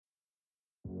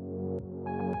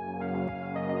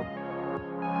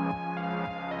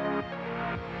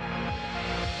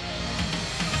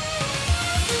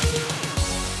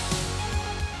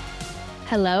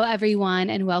Hello, everyone,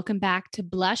 and welcome back to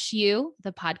Blush You,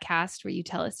 the podcast where you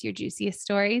tell us your juiciest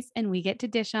stories and we get to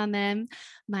dish on them.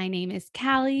 My name is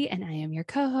Callie, and I am your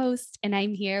co-host, and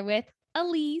I'm here with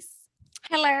Elise.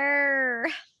 Hello.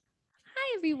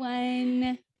 Hi,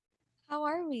 everyone. How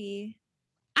are we?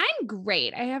 I'm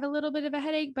great. I have a little bit of a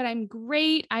headache, but I'm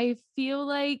great. I feel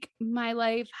like my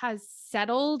life has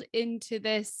settled into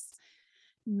this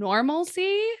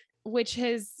normalcy, which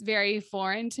is very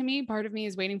foreign to me. Part of me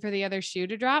is waiting for the other shoe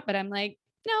to drop, but I'm like,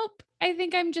 nope, I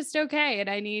think I'm just okay. And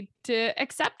I need to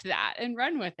accept that and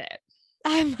run with it.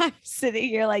 I'm sitting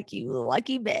here like, you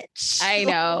lucky bitch. I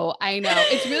know.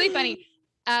 It's really funny.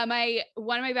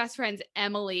 One of my best friends,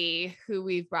 Emily, who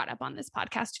we've brought up on this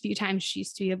podcast a few times, she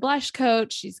used to be a blush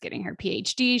coach. She's getting her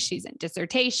PhD. She's in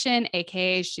dissertation,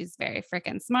 AKA she's very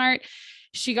freaking smart.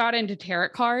 She got into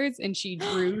tarot cards and she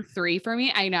drew 3 for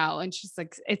me. I know. And she's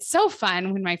like, it's so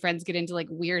fun when my friends get into like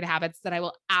weird habits that I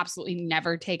will absolutely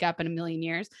never take up in a million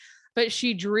years. But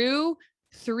she drew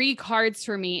 3 cards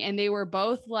for me and they were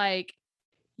both like,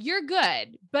 you're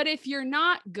good, but if you're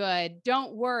not good,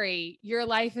 don't worry. Your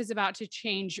life is about to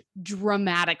change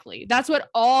dramatically. That's what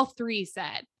all 3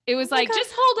 said. It was like,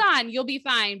 just hold on, you'll be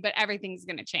fine, but everything's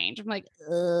going to change. I'm like,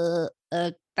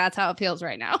 that's how it feels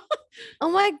right now.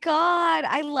 Oh my God.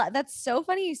 That's so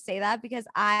funny you say that because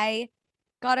I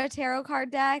got a tarot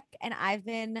card deck and I've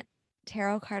been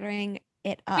tarot carding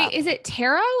it up. Wait, is it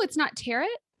tarot? It's not tarot?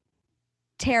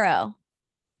 Tarot.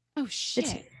 Oh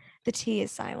shit. The T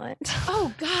is silent.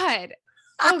 Oh God.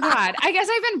 I guess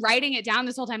I've been writing it down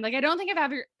this whole time. Like, I don't think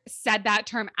I've ever said that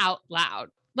term out loud.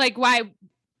 Like, why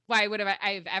would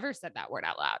I've ever said that word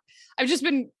out loud? I've just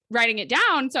been writing it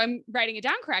down. So I'm writing it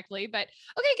down correctly, but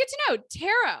okay, good to know.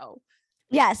 Tarot.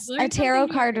 Yes. A tarot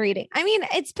card reading. I mean,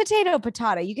 it's potato.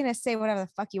 You can just say whatever the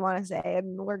fuck you want to say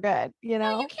and we're good. You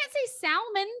know, no, you can't say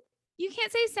salmon. You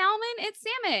can't say salmon. It's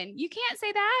salmon. You can't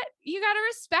say that. You got to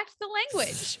respect the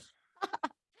language.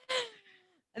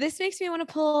 This makes me want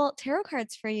to pull tarot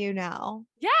cards for you now.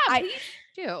 Yeah, please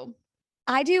do.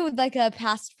 I do like a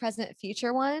past, present,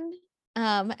 future one.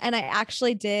 And I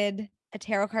actually did a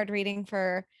tarot card reading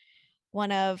for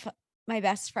one of my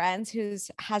best friends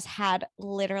has had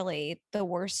literally the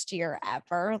worst year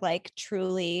ever, like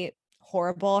truly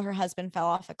horrible. Her husband fell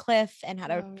off a cliff and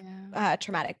had a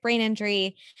traumatic brain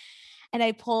injury. And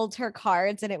I pulled her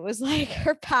cards and it was like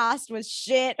her past was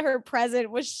shit. Her present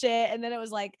was shit. And then it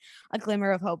was like a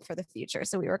glimmer of hope for the future.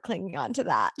 So we were clinging on to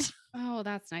that. Oh,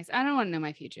 that's nice. I don't want to know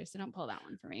my future. So don't pull that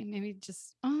one for me. Maybe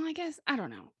just, I guess, I don't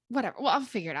know. Whatever. Well, I'll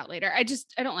figure it out later. I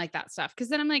don't like that stuff. Cause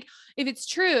then I'm like, if it's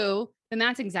true, then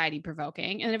that's anxiety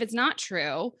provoking. And if it's not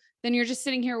true, then you're just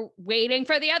sitting here waiting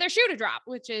for the other shoe to drop,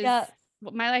 which is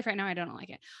my life right now. I don't like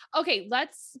it. Okay.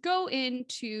 Let's go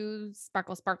into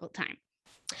sparkle time.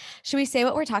 Should we say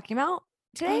what we're talking about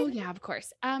today? Oh yeah, of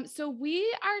course. So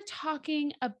we are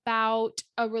talking about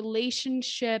a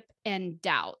relationship and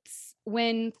doubts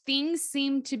when things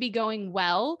seem to be going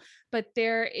well, but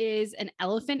there is an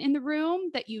elephant in the room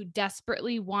that you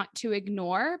desperately want to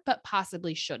ignore, but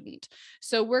possibly shouldn't.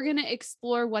 So we're going to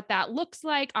explore what that looks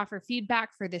like, offer feedback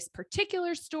for this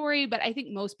particular story, but I think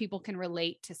most people can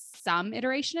relate to some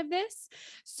iteration of this.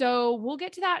 So we'll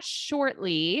get to that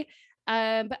shortly.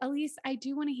 But Elise, I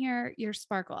do want to hear your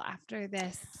sparkle after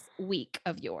this week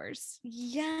of yours.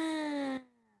 Yeah.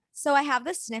 So I have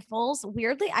the sniffles.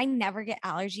 Weirdly, I never get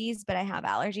allergies, but I have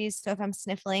allergies. So if I'm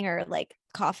sniffling or like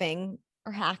coughing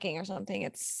or hacking or something,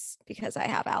 it's because I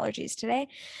have allergies today.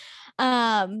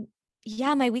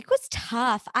 Yeah, my week was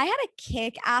tough. I had a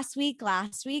kick-ass week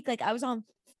last week. Like I was on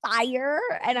fire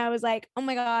and I was like, oh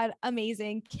my God,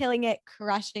 amazing, killing it,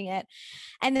 crushing it.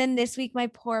 And then this week, my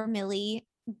poor Millie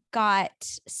got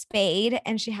spayed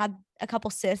and she had a couple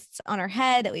cysts on her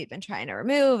head that we'd been trying to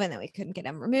remove and then we couldn't get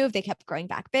them removed. They kept growing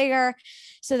back bigger.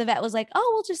 So the vet was like,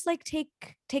 oh, we'll just like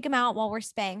take them out while we're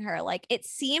spaying her. Like it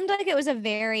seemed like it was a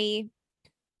very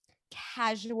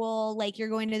casual, like you're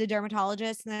going to the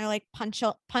dermatologist and they're like punch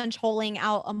holing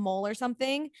out a mole or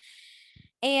something.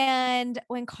 And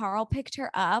when Carl picked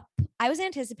her up, I was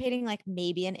anticipating like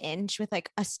maybe an inch with like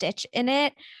a stitch in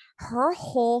it. Her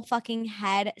whole fucking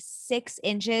head, 6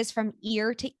 inches from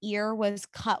ear to ear, was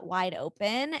cut wide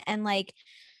open and like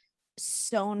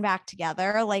sewn back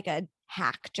together like a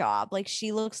hack job. Like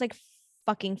she looks like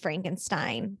fucking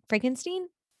Frankenstein.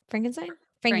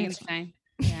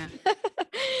 Yeah.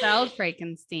 Spelled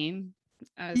Frankenstein.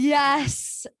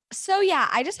 Yes. So yeah,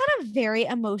 I just had a very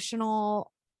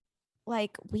emotional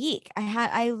like week.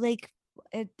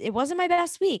 It wasn't my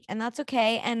best week and that's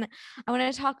okay. And I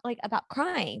want to talk like about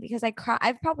crying because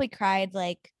I've probably cried.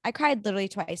 Like I cried literally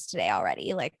twice today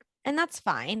already. Like and that's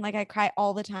fine. Like I cry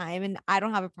all the time and I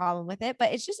don't have a problem with it,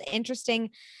 but it's just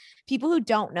interesting. People who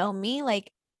don't know me,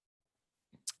 like,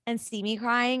 and see me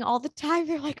crying all the time,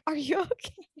 they're like, "Are you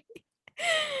okay?"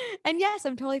 And yes,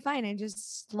 I'm totally fine. And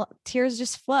just tears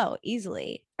just flow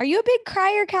easily. Are you a big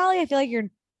crier, Callie? I feel like you're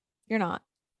not.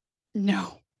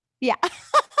 No. Yeah.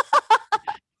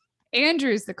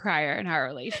 Andrew's the crier in our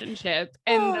relationship.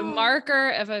 And the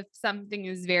marker of if something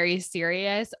is very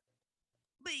serious,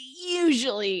 but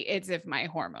usually it's if my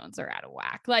hormones are out of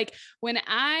whack. Like when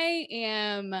I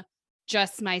am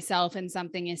just myself and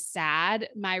something is sad,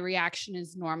 my reaction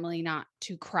is normally not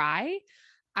to cry.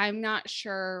 I'm not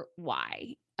sure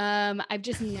why. I've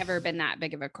just never been that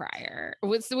big of a crier.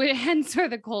 Hence where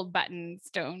the cold button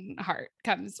stone heart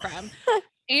comes from.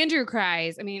 Andrew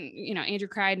cries. I mean, Andrew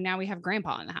cried and now we have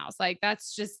grandpa in the house. Like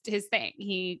that's just his thing.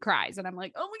 He cries and I'm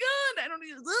like, oh my God, I don't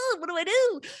need what do I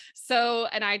do? So,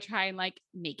 and I try and like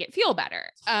make it feel better.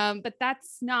 But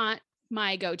that's not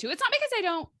my go-to. It's not because I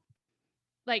don't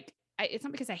like, it's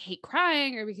not because I hate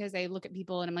crying or because I look at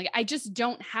people and I'm like, I just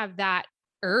don't have that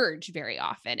urge very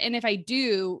often. And if I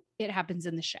do, it happens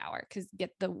in the shower because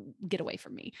get away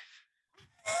from me.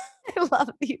 I love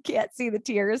that you can't see the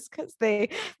tears because they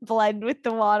blend with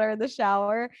the water in the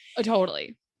shower. Oh,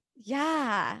 totally.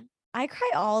 Yeah. I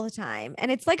cry all the time and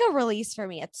it's like a release for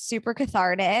me. It's super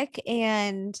cathartic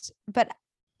but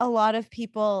a lot of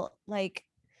people like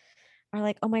are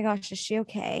like, "Oh my gosh, is she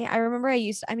okay?" I remember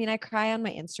I cry on my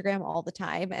Instagram all the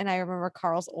time. And I remember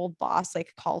Carl's old boss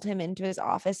like called him into his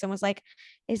office and was like,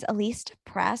 "Is Elise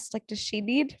depressed? Like, does she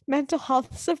need mental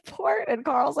health support?" And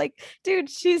Carl's like, "Dude,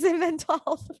 she's a mental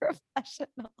health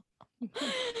professional."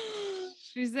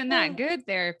 She's in that good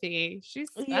therapy. She's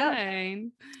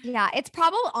fine. Yeah, it's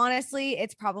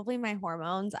probably my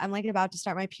hormones. I'm like about to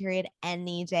start my period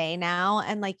any day now.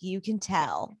 And like you can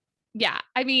tell. Yeah.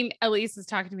 I mean, Elise is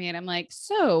talking to me and I'm like,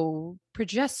 so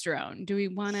progesterone, do we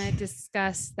want to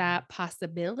discuss that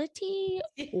possibility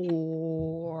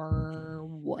or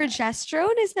what?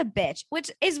 Progesterone is a bitch, which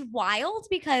is wild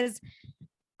because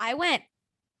I went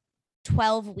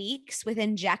 12 weeks with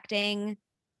injecting,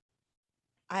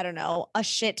 I don't know, a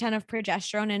shit ton of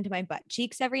progesterone into my butt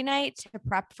cheeks every night to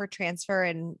prep for transfer.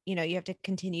 And, you have to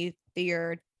continue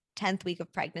your 10th week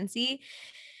of pregnancy.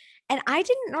 And I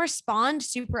didn't respond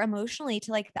super emotionally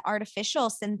to like the artificial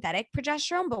synthetic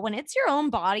progesterone, but when it's your own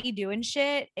body doing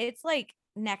shit, it's like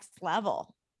next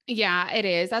level. Yeah, it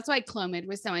is. That's why Clomid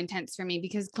was so intense for me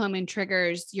because Clomid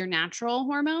triggers your natural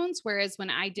hormones. Whereas when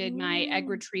I did my egg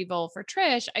retrieval for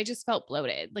Trish, I just felt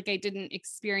bloated. Like I didn't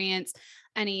experience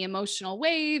any emotional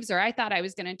waves, or I thought I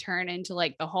was going to turn into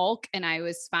like the Hulk and I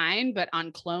was fine. But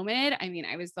on Clomid, I mean,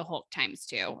 I was the Hulk times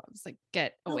 2. I was like,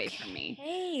 get away from me.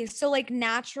 Hey, so like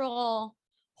natural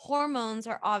hormones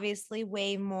are obviously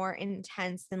way more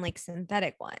intense than like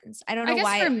synthetic ones. I don't know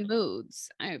why.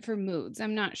 For moods,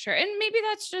 I'm not sure. And maybe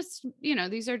that's just,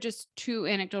 these are just 2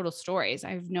 anecdotal stories.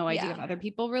 I have no idea if other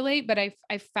people relate, but I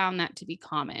found that to be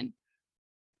common.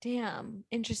 Damn,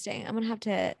 interesting. I'm going to have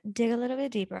to dig a little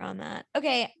bit deeper on that.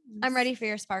 Okay, I'm ready for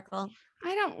your sparkle.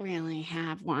 I don't really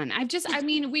have one. I've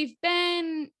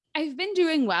been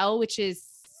doing well, which is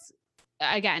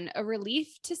again, a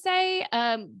relief to say.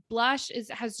 Blush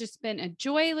has just been a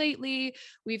joy lately.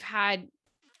 We've had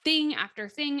thing after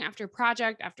thing after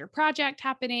project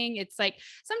happening. It's like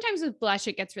sometimes with Blush,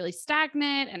 it gets really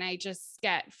stagnant and I just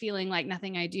get feeling like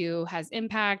nothing I do has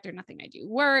impact or nothing I do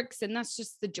works. And that's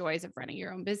just the joys of running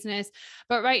your own business.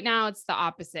 But right now it's the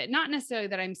opposite. Not necessarily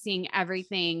that I'm seeing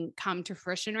everything come to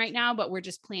fruition right now, but we're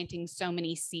just planting so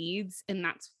many seeds and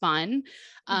that's fun.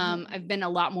 I've been a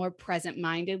lot more present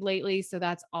minded lately. So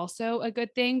that's also a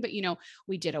good thing. But,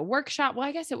 we did a workshop. Well,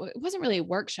 I guess it wasn't really a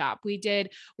workshop. We've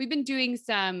been doing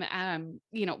some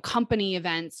company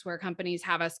events where companies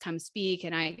have us come speak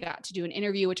and I got to do an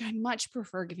interview, which I much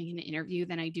prefer giving an interview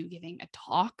than I do giving a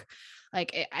talk.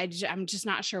 Like I'm just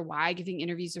not sure why. Giving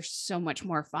interviews are so much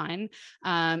more fun.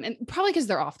 And probably because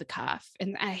they're off the cuff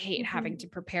and I hate having to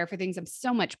prepare for things. I'm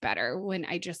so much better when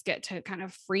I just get to kind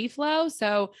of free flow.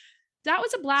 So that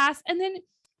was a blast. And then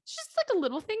it's just like a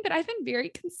little thing, but I've been very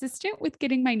consistent with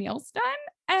getting my nails done.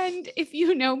 And if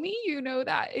you know me,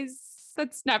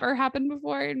 that's never happened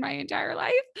before in my entire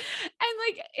life. And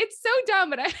like, it's so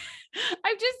dumb, but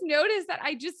I've just noticed that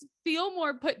I just feel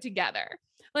more put together.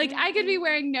 Like I could be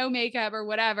wearing no makeup or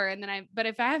whatever. And then but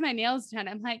if I have my nails done,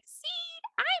 I'm like, see,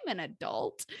 I'm an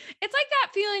adult. It's like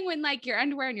that feeling when like your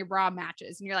underwear and your bra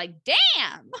matches and you're like,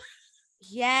 damn.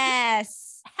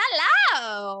 Yes.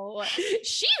 Hello.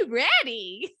 She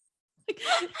ready. That's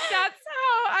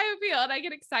how I feel. And I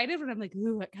get excited when I'm like,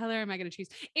 ooh, what color am I going to choose?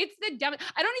 It's the dumb.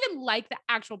 I don't even like the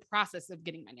actual process of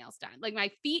getting my nails done. Like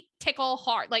my feet tickle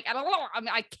hard. Like, I don't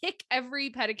know. I kick every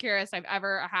pedicurist I've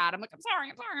ever had. I'm like, I'm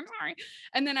sorry.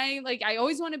 And then I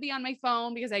always want to be on my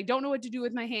phone because I don't know what to do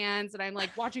with my hands. And I'm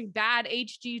like watching bad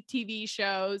HGTV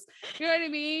shows. You know what I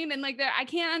mean? And like, I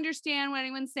can't understand what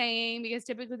anyone's saying because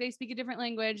typically they speak a different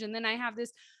language. And then I have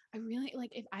this, I really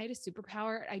like if I had a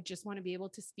superpower, I just want to be able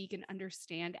to speak and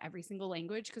understand every single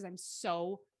language because I'm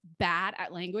so bad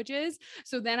at languages.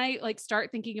 So then I like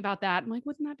start thinking about that. I'm like,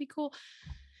 wouldn't that be cool?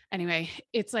 Anyway,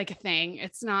 it's like a thing.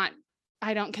 It's not,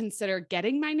 I don't consider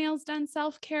getting my nails done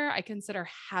self-care. I consider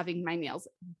having my nails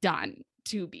done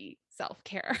to be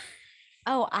self-care.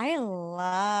 Oh, I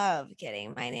love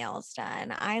getting my nails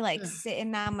done. I like sit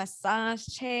in that massage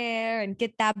chair and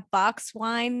get that box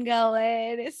wine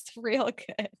going. It's real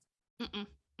good.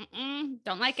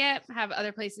 Don't like it. Have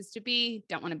other places to be.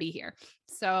 Don't want to be here.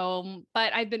 So,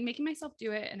 but I've been making myself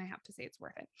do it and I have to say it's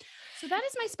worth it. So that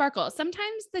is my sparkle.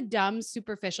 Sometimes the dumb,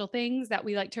 superficial things that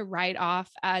we like to write off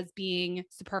as being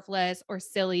superfluous or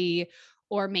silly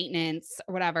or maintenance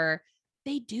or whatever,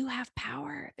 they do have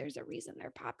power. There's a reason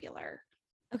they're popular.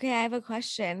 Okay, I have a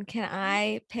question. Can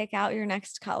I pick out your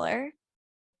next color?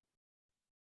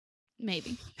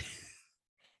 Maybe.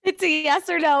 It's a yes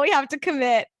or no. We have to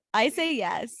commit. I say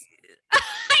yes.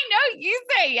 I know you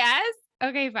say yes.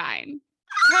 Okay, fine.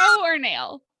 Toe or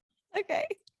nail? Okay.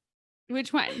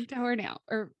 Which one? Toe or nail?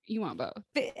 Or you want both?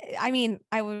 I mean,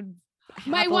 I would.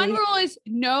 My one rule is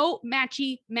no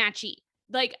matchy.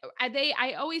 Like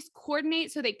I always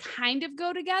coordinate so they kind of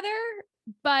go together,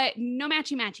 but no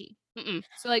matchy.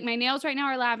 So like my nails right now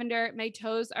are lavender. My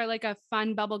toes are like a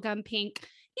fun bubblegum pink,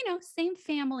 same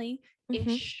family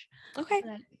ish. Okay.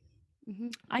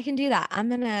 I can do that. I'm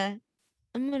gonna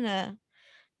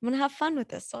have fun with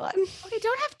this one. Okay.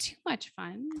 Don't have too much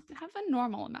fun. Have a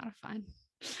normal amount of fun.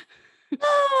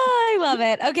 Oh, I love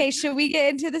it. Okay. Should we get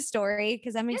into the story?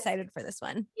 Because I'm excited for this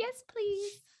one. Yes,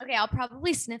 please. Okay. I'll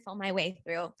probably sniffle my way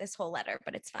through this whole letter,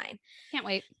 but it's fine. Can't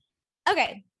wait.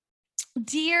 Okay.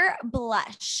 Dear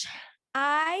Blush,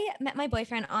 I met my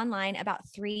boyfriend online about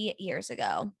 3 years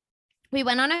ago. We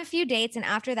went on a few dates, and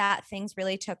after that, things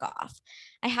really took off.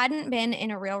 I hadn't been in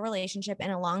a real relationship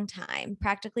in a long time,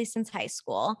 practically since high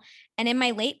school. And in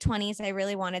my late 20s, I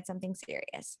really wanted something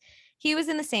serious. He was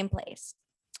in the same place.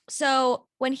 So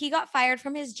when he got fired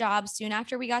from his job soon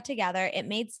after we got together, it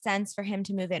made sense for him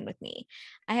to move in with me.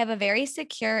 I have a very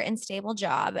secure and stable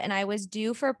job, and I was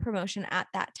due for a promotion at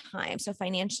that time. So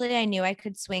financially, I knew I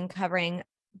could swing covering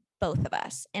both of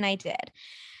us, and I did.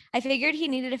 I figured he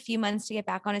needed a few months to get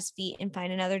back on his feet and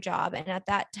find another job. And at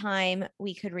that time,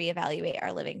 we could reevaluate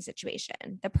our living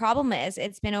situation. The problem is,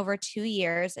 it's been over 2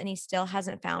 years and he still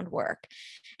hasn't found work.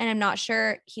 And I'm not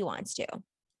sure he wants to.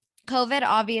 COVID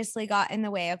obviously got in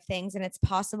the way of things, and it's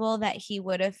possible that he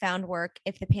would have found work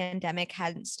if the pandemic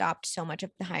hadn't stopped so much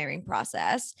of the hiring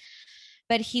process.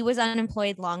 But he was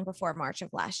unemployed long before March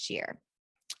of last year.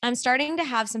 I'm starting to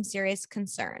have some serious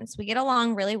concerns. We get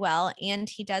along really well, and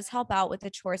he does help out with the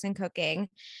chores and cooking.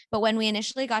 But when we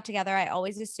initially got together, I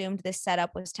always assumed this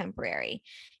setup was temporary.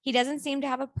 He doesn't seem to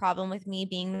have a problem with me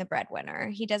being the breadwinner.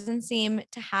 He doesn't seem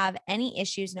to have any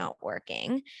issues not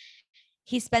working.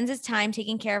 He spends his time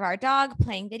taking care of our dog,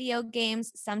 playing video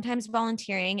games, sometimes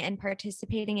volunteering, and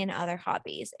participating in other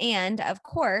hobbies. And of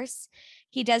course,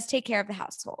 he does take care of the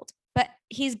household. But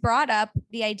he's brought up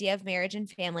the idea of marriage and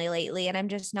family lately, and I'm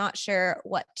just not sure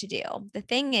what to do. The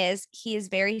thing is, he is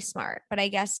very smart, but I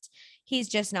guess he's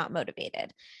just not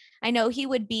motivated. I know he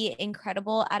would be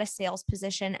incredible at a sales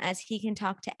position as he can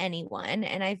talk to anyone,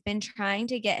 and I've been trying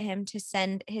to get him to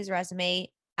send his resume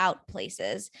out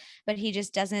places, but he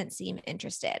just doesn't seem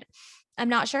interested. I'm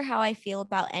not sure how I feel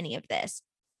about any of this.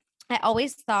 I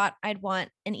always thought I'd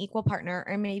want an equal partner,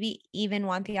 or maybe even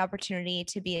want the opportunity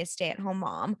to be a stay-at-home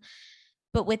mom.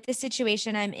 But with the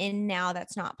situation I'm in now,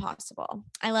 that's not possible.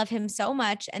 I love him so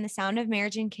much, and the sound of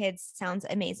marriage and kids sounds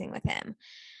amazing with him.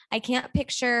 I can't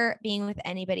picture being with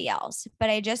anybody else, but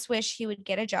I just wish he would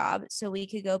get a job so we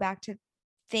could go back to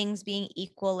things being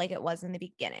equal like it was in the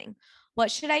beginning. What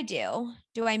should I do?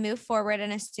 Do I move forward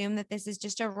and assume that this is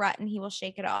just a rut and he will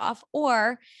shake it off?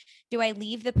 Or do I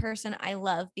leave the person I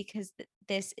love because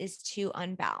this is too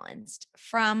unbalanced?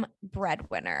 From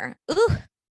Breadwinner. Ooh,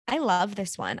 I love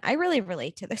this one. I really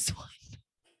relate to this one.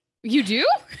 You do?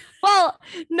 Well,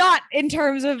 not in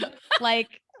terms of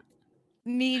like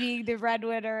needing the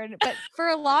breadwinner, but for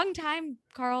a long time,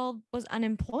 Carl was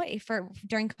unemployed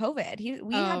during COVID.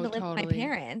 We had to live with my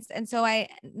parents. And so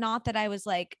not that I was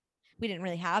like, we didn't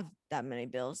really have that many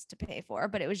bills to pay for,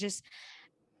 but it was just,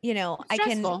 you know, It's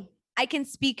stressful. I can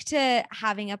speak to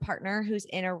having a partner who's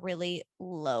in a really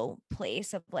low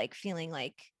place of like feeling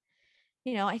like,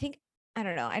 you know, I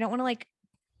don't know. I don't want to like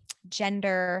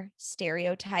gender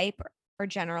stereotype or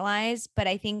generalize, but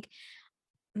I think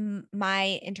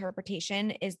my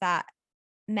interpretation is that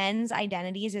men's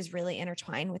identities is really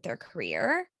intertwined with their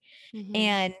career. Mm-hmm.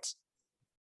 And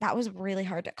that was really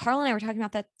hard to Carl and I were talking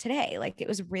about that today. Like it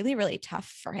was really, really tough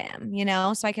for him, you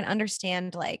know? So I can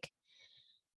understand like,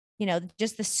 you know,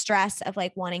 just the stress of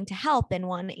like wanting to help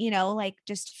and you know, like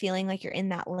just feeling like you're in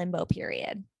that limbo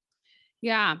period.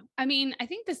 Yeah. I mean, I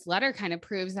think this letter kind of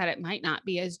proves that it might not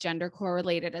be as gender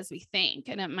correlated as we think.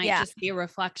 And it might Yeah. just be a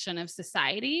reflection of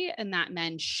society, and that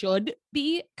men should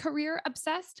be career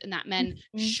obsessed, and that men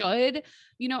Mhm. should,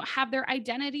 have their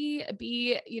identity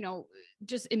be,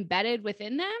 just embedded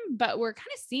within them. But we're kind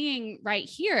of seeing right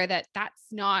here that that's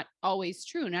not always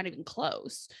true, not even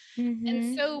close. And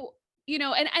Mhm. so,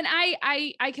 and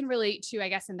I can relate to, I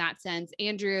guess, in that sense.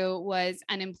 Andrew was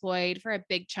unemployed for a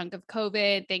big chunk of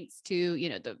COVID, thanks to,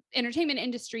 the entertainment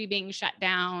industry being shut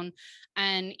down.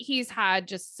 And he's had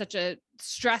just such a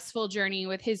stressful journey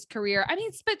with his career. I mean,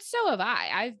 but so have I.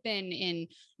 I've been in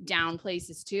down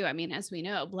places too. I mean, as we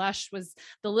know, Blush was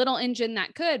the little engine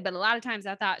that could, but a lot of times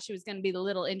I thought she was going to be the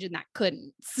little engine that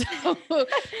couldn't. So,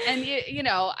 and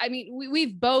I mean,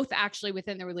 we've both actually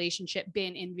within the relationship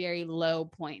been in very low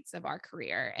points of our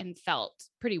career and felt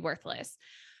pretty worthless.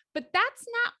 But that's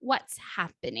not what's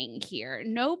happening here.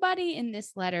 Nobody in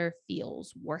this letter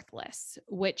feels worthless,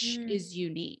 which Mm. is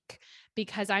unique,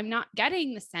 because I'm not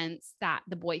getting the sense that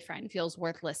the boyfriend feels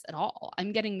worthless at all.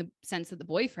 I'm getting the sense that the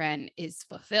boyfriend is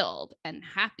fulfilled and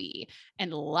happy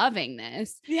and loving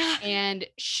this. Yeah. And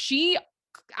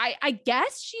I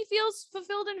guess she feels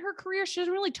fulfilled in her career. She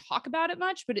doesn't really talk about it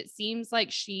much, but it seems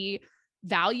like she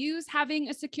values having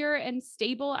a secure and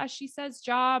stable, as she says,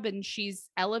 job, and she's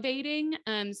elevating.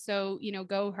 So,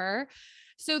 go her.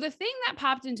 So the thing that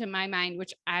popped into my mind,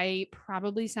 which I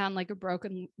probably sound like a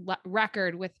broken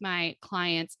record with my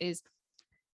clients, is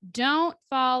don't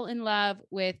fall in love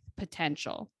with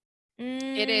potential.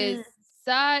 It is Mm.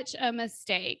 such a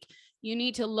mistake. You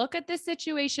need to look at this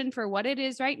situation for what it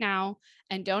is right now,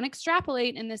 and don't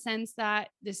extrapolate in the sense that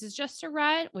this is just a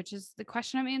rut, which is the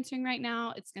question I'm answering right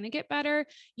now. It's going to get better.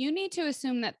 You need to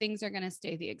assume that things are going to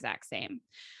stay the exact same.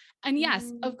 And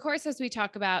yes, Mm. of course, as we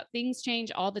talk about, things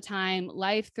change all the time.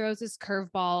 Life throws us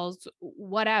curveballs,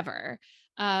 whatever.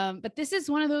 But this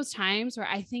is one of those times where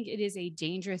I think it is a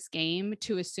dangerous game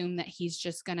to assume that he's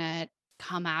just going to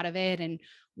come out of it and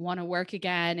want to work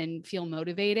again and feel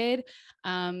motivated.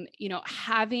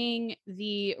 Having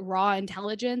the raw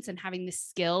intelligence and having the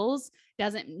skills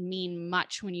doesn't mean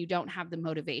much when you don't have the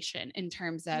motivation in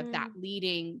terms of that Mm.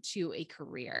 leading to a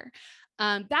career.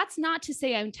 That's not to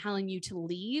say I'm telling you to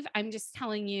leave. I'm just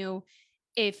telling you,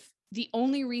 if the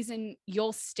only reason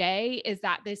you'll stay is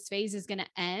that this phase is going to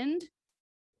end,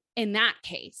 in that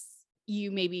case,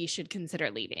 you maybe should consider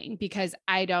leaving, because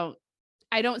I don't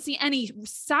see any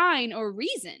sign or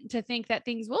reason to think that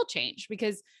things will change,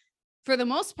 because for the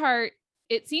most part,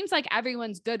 it seems like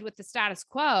everyone's good with the status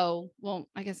quo. Well,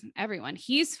 I guess everyone,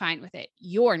 he's fine with it.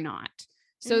 You're not.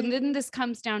 So Mm. then this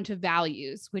comes down to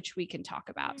values, which we can talk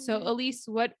about. So Mm. Elise,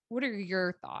 what are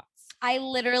your thoughts? I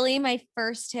literally, my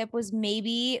first tip was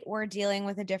maybe we're dealing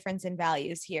with a difference in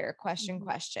values here. Mhm.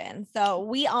 Question. So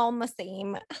we all in the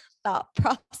same thought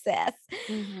process.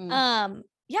 Mhm.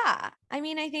 Yeah. I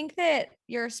mean, I think that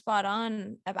you're spot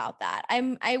on about that.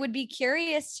 I would be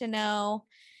curious to know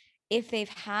if they've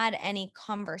had any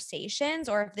conversations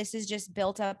or if this is just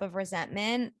built up of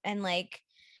resentment and like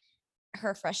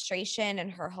her frustration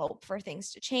and her hope for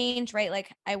things to change, right?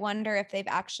 Like, I wonder if they've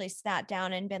actually sat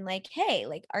down and been like, hey,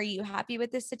 like, are you happy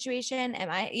with this situation? Am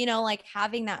I, like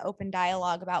having that open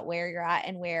dialogue about where you're at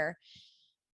and where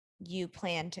you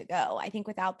plan to go. I think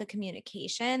without the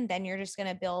communication, then you're just going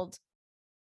to build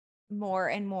more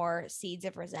and more seeds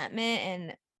of resentment.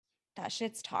 And that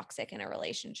shit's toxic in a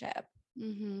relationship. I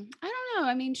don't know.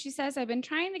 I mean, she says, I've been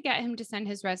trying to get him to send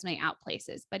his resume out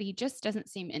places, but he just doesn't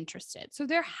seem interested. So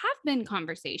there have been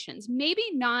conversations, maybe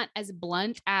not as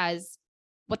blunt as,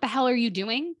 what the hell are you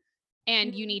doing?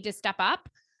 And you Mm. need to step up.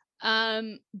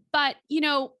 Um, but,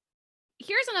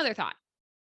 here's another thought.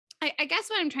 I guess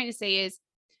what I'm trying to say is,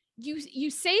 you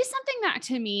say something that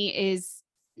to me is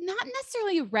not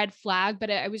necessarily a red flag, but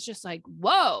I was just like,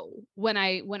 whoa, when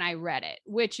I read it,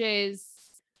 which is,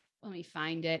 let me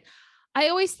find it. I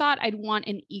always thought I'd want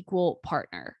an equal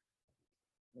partner.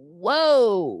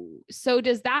 Whoa. So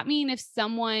does that mean if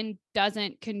someone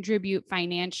doesn't contribute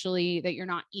financially that you're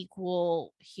not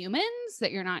equal humans,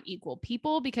 that you're not equal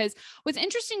people? Because what's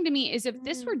interesting to me is if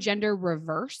this were Mm, gender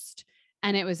reversed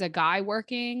and it was a guy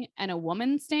working and a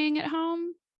woman staying at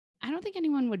home, I don't think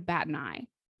anyone would bat an eye. And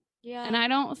yeah. I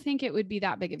don't think it would be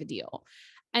that big of a deal.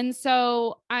 And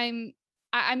so I mean,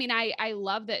 I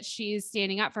love that she's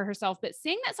standing up for herself, but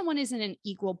saying that someone isn't an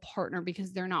equal partner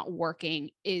because they're not working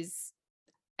is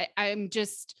I'm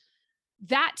just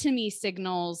that to me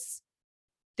signals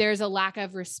there's a lack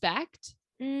of respect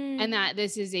and Mm, that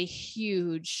this is a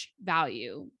huge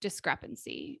value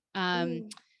discrepancy. ooh,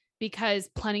 Because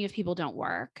plenty of people don't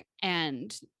work,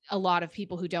 and a lot of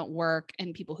people who don't work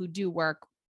and people who do work,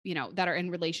 that are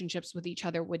in relationships with each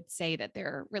other would say that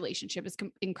their relationship is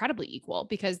incredibly equal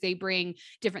because they bring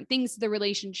different things to the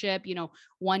relationship.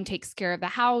 One takes care of the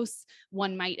house,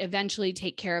 one might eventually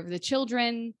take care of the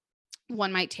children,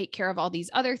 one might take care of all these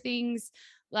other things.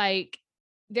 Like,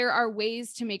 there are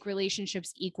ways to make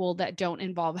relationships equal that don't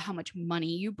involve how much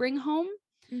money you bring home.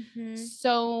 mm-hmm.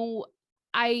 So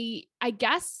I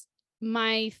guess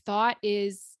my thought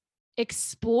is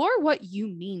explore what you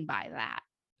mean by that.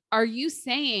 Are you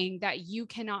saying that you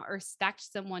cannot respect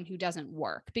someone who doesn't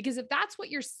work? Because if that's what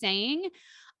you're saying,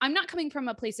 I'm not coming from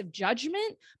a place of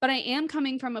judgment, but I am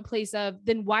coming from a place of,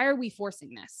 then why are we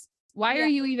forcing this? Why are Yeah.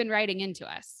 you even writing into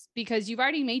us? Because you've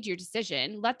already made your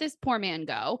decision. Let this poor man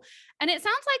go. And it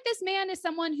sounds like this man is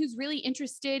someone who's really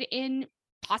interested in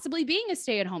possibly being a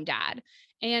stay at home dad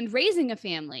and raising a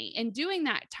family and doing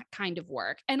that kind of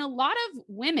work. And a lot of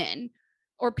women,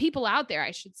 or people out there,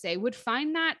 I should say, would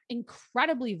find that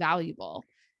incredibly valuable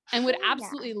and would Oh, yeah.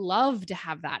 absolutely love to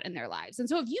have that in their lives. And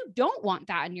so if you don't want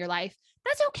that in your life,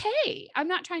 that's okay. I'm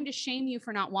not trying to shame you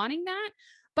for not wanting that,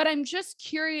 but I'm just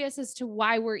curious as to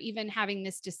why we're even having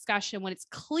this discussion when it's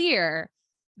clear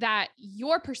that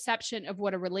your perception of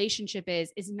what a relationship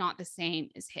is not the same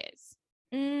as his.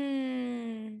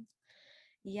 Mm,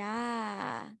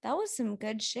 yeah. That was some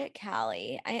good shit,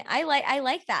 Callie. I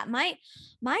like that.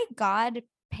 My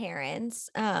godparents,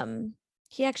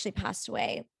 he actually passed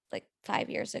away like 5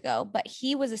 years ago, but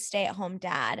he was a stay-at-home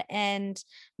dad. And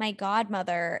my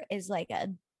godmother is like a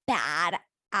bad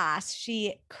ass.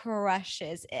 She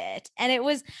crushes it. And it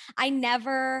was, I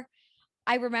never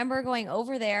I remember going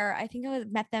over there. I think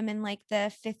met them in like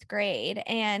the fifth grade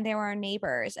and they were our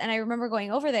neighbors. And I remember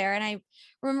going over there and I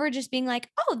remember just being like,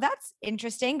 oh, that's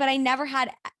interesting. But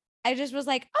I just was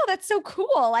like, oh, that's so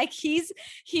cool. Like he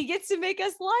gets to make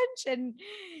us lunch. And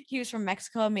he was from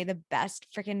Mexico and made the best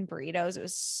freaking burritos. It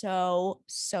was so,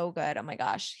 so good. Oh my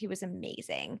gosh. He was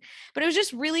amazing. But it was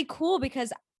just really cool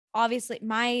because obviously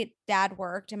my dad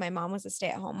worked and my mom was a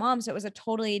stay-at-home mom. So it was a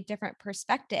totally different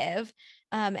perspective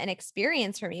an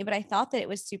experience for me, but I thought that it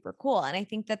was super cool. And I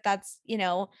think that that's,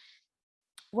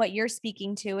 what you're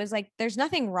speaking to is like, there's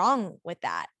nothing wrong with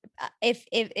that. If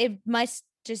it must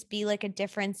just be like a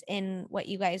difference in what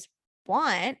you guys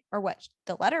want or what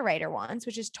the letter writer wants,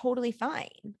 which is totally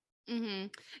fine. Mm-hmm.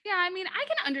 Yeah, I mean, I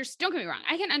can understand. Don't get me wrong.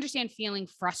 I can understand feeling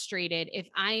frustrated if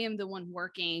I am the one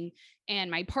working and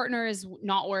my partner is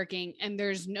not working, and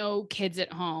there's no kids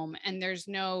at home, and there's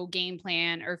no game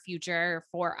plan or future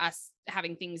for us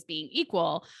having things being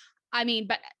equal. I mean,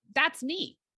 but that's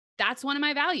me. That's one of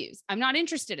my values. I'm not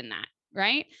interested in that,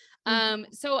 right?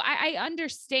 Mhm. So I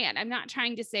understand. I'm not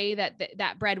trying to say that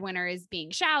that breadwinner is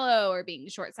being shallow or being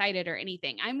short-sighted or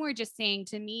anything. I'm more just saying,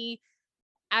 to me,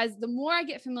 as the more I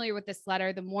get familiar with this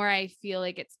letter, the more I feel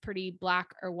like it's pretty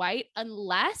black or white,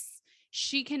 unless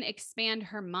she can expand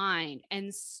her mind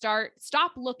and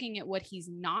stop looking at what he's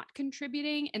not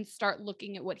contributing and start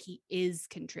looking at what he is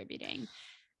contributing.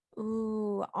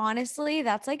 Ooh, honestly,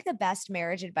 that's like the best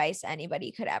marriage advice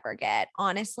anybody could ever get.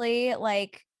 Honestly,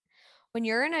 like when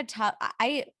you're in a tough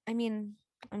I mean,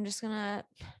 I'm just gonna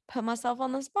put myself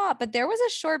on the spot, but there was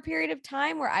a short period of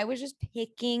time where I was just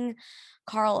picking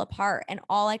Carl apart and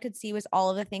all I could see was all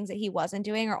of the things that he wasn't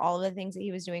doing or all of the things that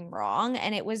he was doing wrong.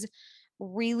 And it was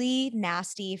really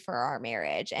nasty for our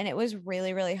marriage. And it was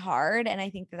really, really hard. And I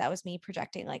think that that was me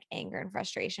projecting like anger and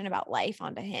frustration about life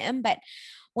onto him. But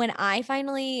when I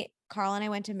finally, Carl and I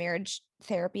went to marriage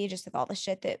therapy just with all the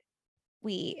shit that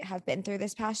we have been through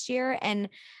this past year. And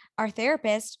our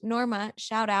therapist, Norma,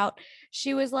 shout out,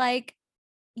 she was like,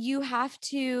 you have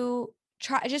to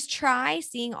try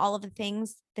seeing all of the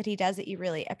things that he does that you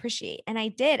really appreciate. And I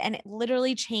did. And it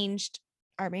literally changed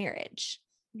our marriage.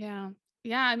 Yeah.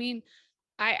 Yeah. I mean,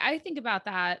 I think about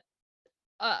that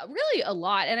really a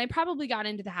lot. And I probably got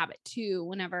into the habit too,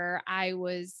 whenever I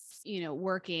was,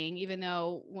 working, even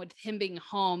though with him being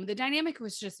home, the dynamic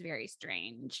was just very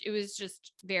strange. It was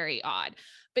just very odd,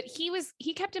 but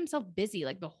he kept himself busy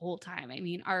like the whole time. I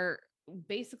mean,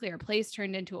 basically our place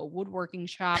turned into a woodworking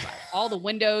shop. All the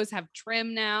windows have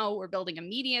trim now. We're building a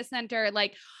media center.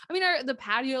 Like, I mean, the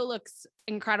patio looks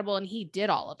incredible, and he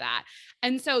did all of that.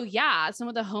 And so, yeah, some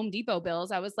of the Home Depot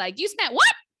bills, I was like, you spent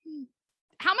what?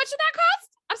 How much did that cost?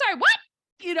 I'm sorry, what?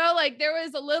 Like there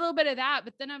was a little bit of that,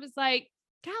 but then I was like,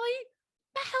 Callie,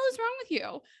 what the hell is wrong with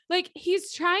you? Like,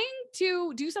 he's trying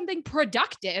to do something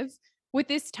productive with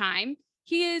this time.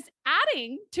 He is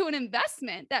adding to an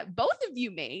investment that both of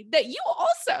you made that you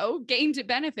also gained to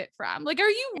benefit from. Like, are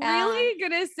you really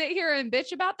going to sit here and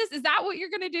bitch about this? Is that what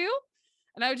you're going to do?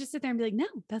 And I would just sit there and be like, no,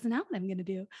 that's not what I'm going to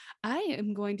do. I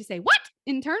am going to say what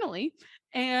internally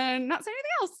and not say anything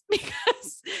else,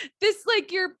 because this,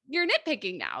 like, you're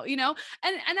nitpicking now, and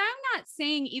I'm not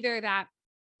saying either that,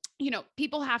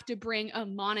 people have to bring a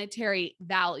monetary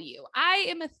value. I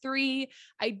am a 3.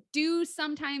 I do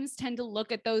sometimes tend to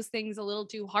look at those things a little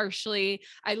too harshly.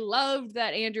 I loved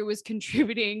that Andrew was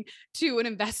contributing to an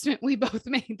investment we both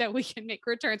made that we can make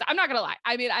returns. I'm not going to lie.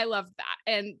 I mean, I loved that.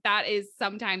 And that is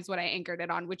sometimes what I anchored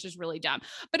it on, which is really dumb.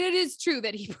 But it is true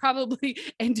that he probably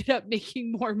ended up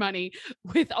making more money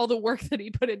with all the work that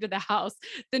he put into the house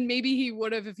than maybe he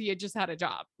would have if he had just had a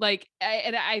job. Like,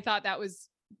 and I thought that was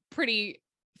pretty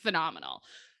phenomenal.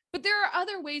 But there are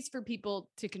other ways for people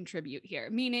to contribute here,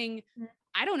 meaning,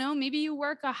 I don't know, maybe you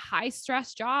work a high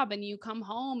stress job and you come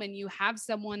home and you have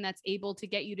someone that's able to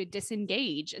get you to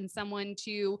disengage and someone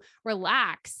to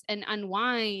relax and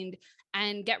unwind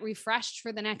and get refreshed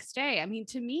for the next day. I mean,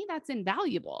 to me, that's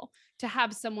invaluable to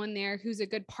have someone there who's a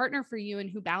good partner for you and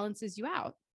who balances you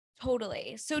out.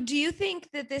 Totally. So do you think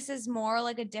that this is more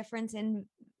like a difference in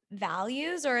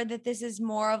values, or that this is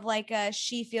more of like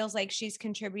she feels like she's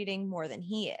contributing more than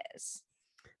he is?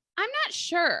 I'm not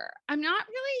sure. I'm not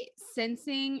really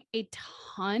sensing a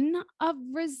ton of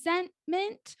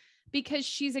resentment, because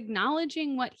she's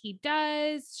acknowledging what he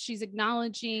does. She's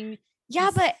acknowledging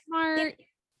but smart.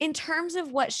 In terms of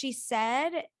what she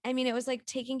said, I mean, it was like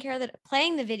taking care of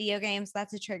playing the video games.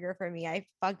 That's a trigger for me. I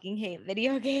fucking hate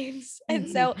video games. And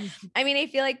so, I mean, I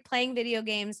feel like playing video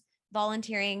games,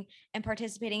 volunteering, and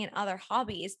participating in other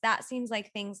hobbies, that seems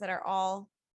like things that are all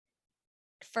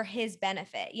for his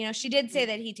benefit. She did say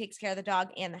that he takes care of the dog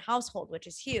and the household, which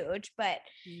is huge, but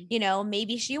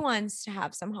maybe she wants to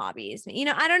have some hobbies.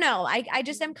 I don't know. I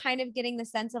just am kind of getting the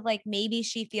sense of like, maybe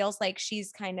she feels like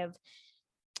she's kind of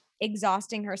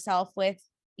exhausting herself with,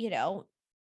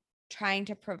 trying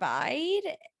to provide,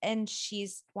 and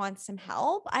she's wants some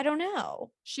help. I don't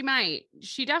know. She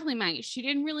definitely might. She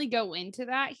didn't really go into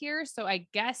that here, so I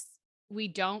guess we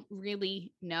don't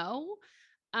really know.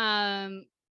 I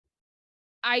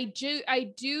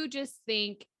do just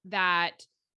think that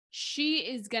she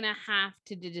is going to have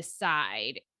to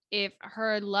decide if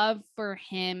her love for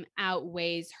him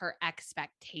outweighs her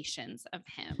expectations of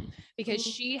him, because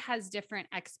she has different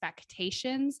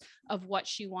expectations of what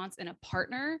she wants in a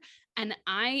partner. And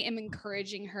I am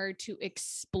encouraging her to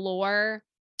explore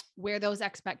where those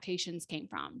expectations came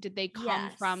from. Did they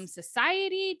come from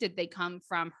society? Did they come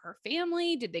from her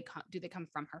family? Do they come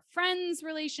from her friends'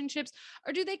 relationships?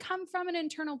 Or do they come from an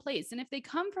internal place? And if they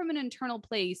come from an internal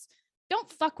place, don't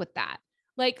fuck with that.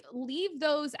 Like, leave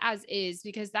those as is,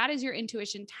 because that is your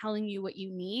intuition telling you what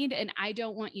you need. And I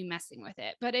don't want you messing with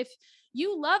it. But if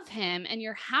you love him and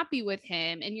you're happy with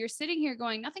him and you're sitting here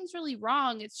going, nothing's really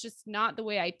wrong, it's just not the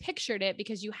way I pictured it,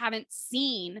 because you haven't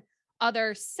seen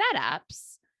other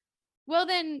setups, well,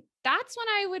 then that's when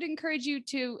I would encourage you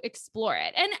to explore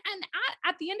it. And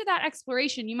at the end of that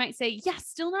exploration, you might say, yes,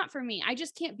 still not for me. I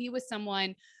just can't be with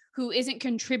someone who isn't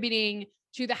contributing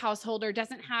to the household, or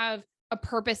doesn't have a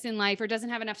purpose in life, or doesn't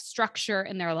have enough structure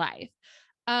in their life.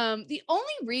 The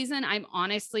only reason I'm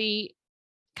honestly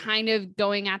kind of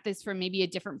going at this from maybe a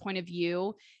different point of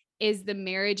view is the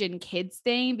marriage and kids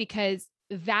thing, because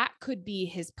that could be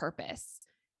his purpose.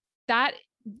 That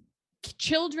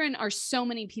children are so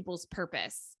many people's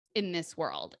purpose in this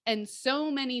world, and so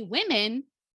many women,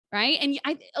 right? And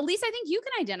at least I think you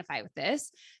can identify with this,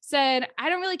 said, I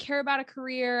don't really care about a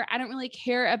career. I don't really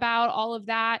care about all of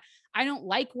that. I don't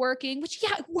like working, which,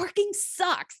 yeah, working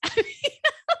sucks. I mean,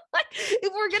 like,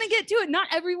 if we're going to get to it, not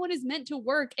everyone is meant to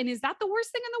work. And is that the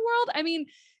worst thing in the world? I mean,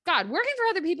 God, working for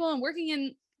other people and working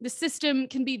in the system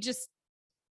can be just,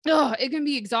 it can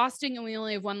be exhausting, and we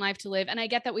only have one life to live. And I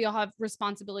get that we all have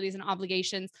responsibilities and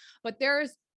obligations, but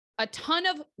there's a ton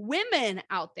of women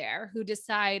out there who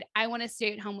decide, I want to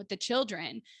stay at home with the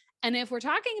children. And if we're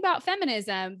talking about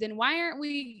feminism, then why aren't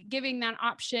we giving that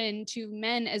option to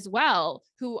men as well,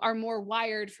 who are more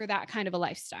wired for that kind of a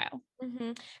lifestyle?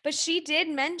 Mm-hmm. But she did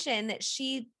mention that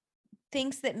she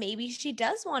thinks that maybe she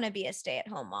does want to be a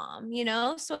stay-at-home mom,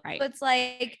 so Right. it's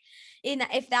like,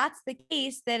 if that's the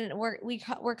case, then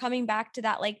we're coming back to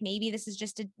that, like, maybe this is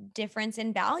just a difference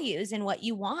in values and what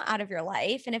you want out of your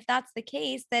life. And if that's the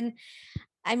case, then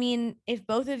I mean, if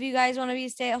both of you guys want to be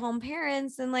stay-at-home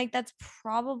parents, then like that's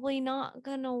probably not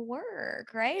gonna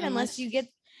work, right? Unless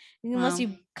Unless, you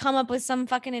well, come up with some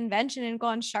fucking invention and go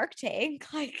on Shark Tank.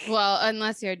 Like,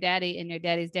 unless your daddy and your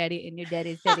daddy's daddy and your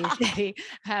daddy's daddy's daddy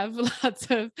have lots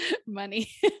of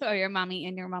money, or your mommy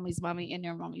and your mommy's mommy and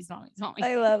your mommy's mommy's mommy.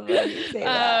 I love when you say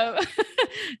that.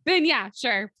 Then yeah,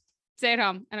 sure. Stay at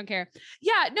home. I don't care.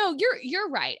 Yeah, no, you're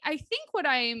right. I think what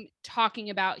I'm talking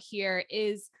about here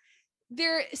is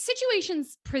their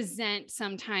situations present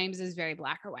sometimes as very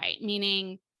black or white,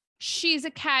 meaning she's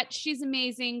a catch, she's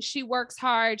amazing, she works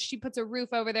hard, she puts a roof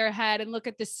over their head, and look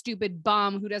at this stupid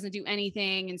bum who doesn't do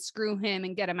anything, and screw him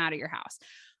and get him out of your house.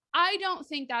 I don't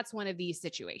think that's one of these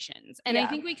situations. And I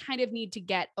think we kind of need to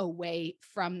get away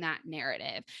from that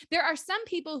narrative. There are some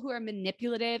people who are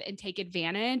manipulative and take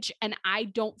advantage, and I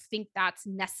don't think that's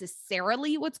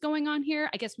necessarily what's going on here.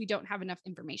 I guess we don't have enough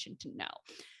information to know.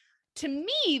 To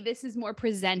me, this is more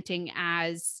presenting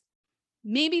as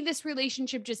maybe this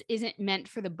relationship just isn't meant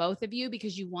for the both of you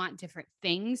because you want different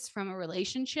things from a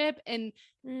relationship. And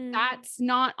that's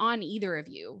not on either of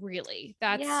you, really.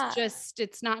 That's just,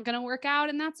 it's not going to work out,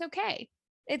 and that's okay.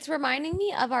 It's reminding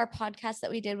me of our podcast that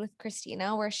we did with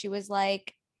Christina, where she was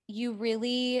like, you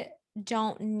really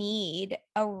don't need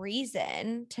a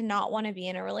reason to not want to be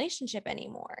in a relationship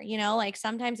anymore. Like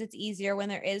sometimes it's easier when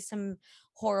there is some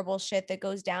horrible shit that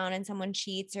goes down and someone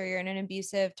cheats, or you're in an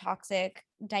abusive, toxic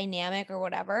dynamic or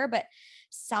whatever. But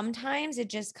sometimes it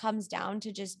just comes down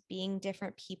to just being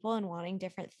different people and wanting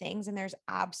different things. And there's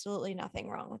absolutely nothing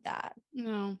wrong with that.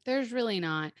 No, there's really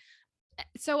not.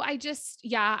 So I guess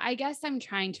I'm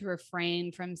trying to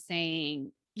refrain from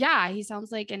saying, yeah, he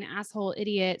sounds like an asshole,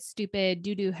 idiot, stupid,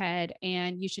 doo-doo head,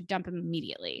 and you should dump him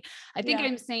immediately. I think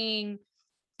I'm saying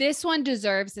this one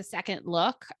deserves a second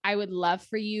look. I would love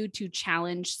for you to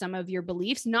challenge some of your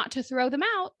beliefs, not to throw them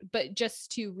out, but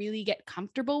just to really get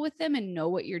comfortable with them and know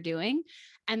what you're doing.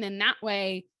 And then that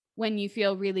way, when you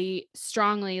feel really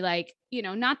strongly like,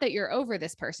 not that you're over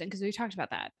this person, because we talked about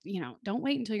that, don't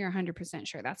wait until you're 100%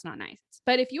 sure. That's not nice.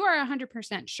 But if you are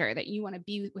 100% sure that you want to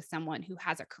be with someone who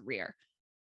has a career,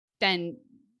 then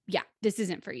yeah, this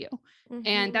isn't for you. Mm-hmm.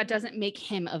 And that doesn't make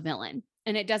him a villain.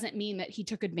 And it doesn't mean that he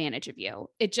took advantage of you.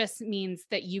 It just means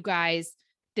that you guys,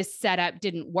 this setup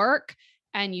didn't work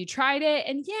and you tried it.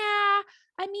 And yeah,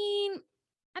 I mean,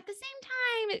 at the same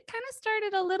time, it kind of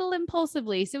started a little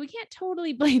impulsively. So we can't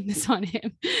totally blame this on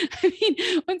him. I mean,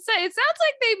 it sounds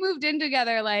like they moved in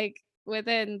together like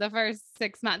within the first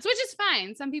 6 months, which is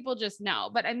fine. Some people just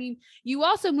know. But I mean, you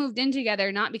also moved in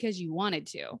together not because you wanted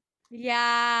to.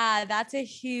 Yeah, that's a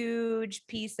huge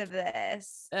piece of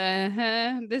this.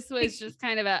 This was just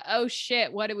kind of a, oh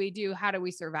shit, what do we do? How do we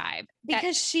survive?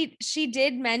 Because she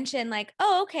did mention like,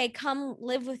 oh, okay, come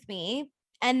live with me,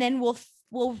 and then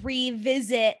we'll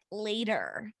revisit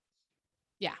later.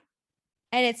 Yeah.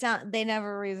 And it's not, they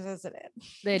never revisited.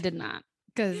 They did not,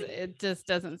 because it just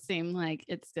doesn't seem like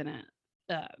it's gonna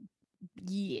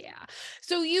yeah.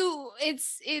 So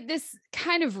this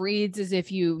kind of reads as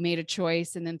if you made a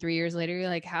choice and then 3 years later, you're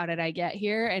like, how did I get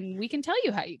here? And we can tell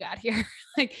you how you got here.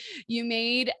 Like you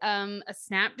made a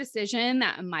snap decision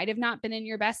that might have not been in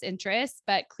your best interest,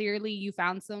 but clearly you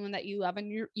found someone that you love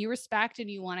and you respect, and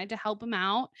you wanted to help them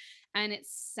out. And it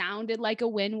sounded like a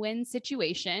win-win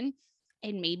situation.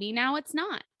 And maybe now it's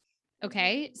not.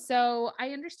 Okay. So I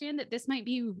understand that this might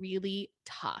be really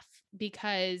tough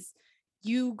because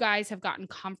you guys have gotten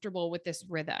comfortable with this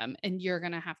rhythm and you're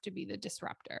going to have to be the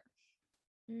disruptor.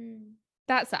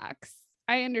 That sucks.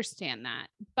 I understand that.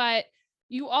 But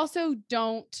you also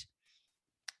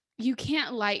you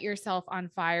can't light yourself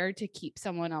on fire to keep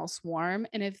someone else warm.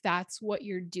 And if that's what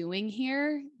you're doing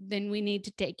here, then we need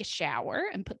to take a shower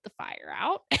and put the fire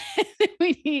out.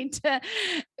 We need to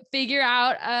figure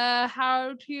out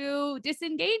how to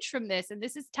disengage from this. And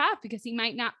this is tough because he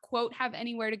might not, quote, have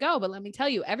anywhere to go. But let me tell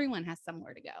you, everyone has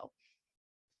somewhere to go.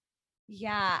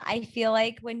 Yeah, I feel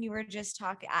like when you were just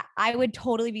talking, I would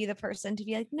totally be the person to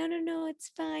be like, no,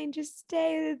 it's fine. Just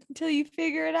stay until you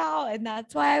figure it out. And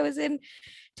that's why I was in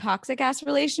toxic ass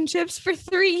relationships for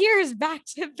 3 years back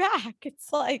to back.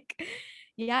 It's like,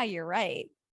 yeah, you're right.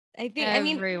 I think,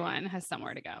 everyone has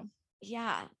somewhere to go.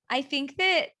 Yeah, I think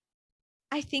that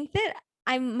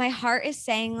my heart is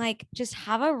saying like, just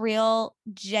have a real,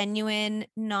 genuine,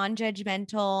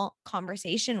 non-judgmental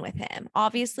conversation with him.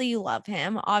 Obviously you love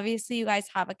him. Obviously you guys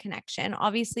have a connection.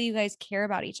 Obviously you guys care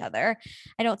about each other.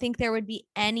 I don't think there would be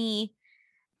any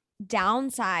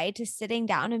downside to sitting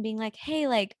down and being like, hey,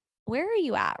 like, where are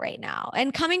you at right now?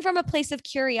 And coming from a place of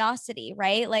curiosity,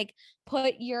 right? Like,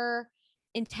 put your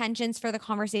intentions for the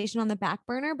conversation on the back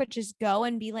burner, but just go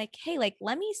and be like, hey, like,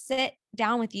 let me sit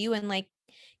down with you and like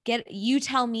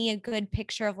tell me a good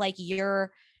picture of like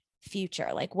your future.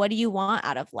 Like, what do you want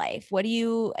out of life? What do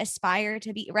you aspire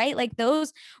to be? Right? Like,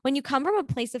 those, when you come from a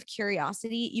place of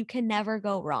curiosity, you can never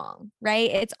go wrong. Right?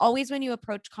 It's always when you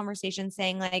approach conversations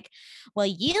saying like, well,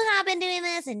 you have been doing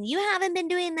this and you haven't been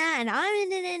doing that and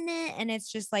I'm in it, and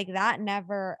it's just like that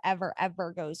never ever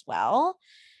ever goes well.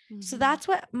 So that's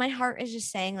what my heart is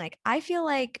just saying. Like, I feel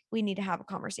like we need to have a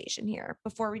conversation here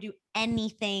before we do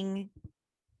anything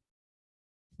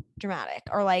dramatic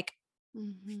or like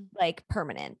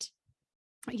permanent.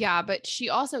 Yeah, but she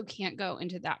also can't go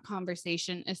into that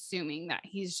conversation assuming that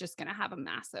he's just going to have a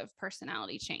massive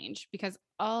personality change, because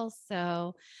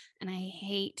also, and I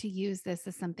hate to use this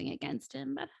as something against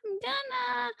him, but I'm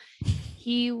gonna,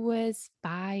 he was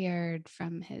fired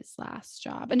from his last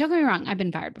job. And don't get me wrong, I've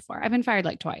been fired before. I've been fired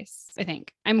like twice, I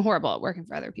think. I'm horrible at working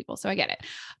for other people, so I get it.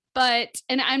 But,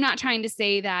 and I'm not trying to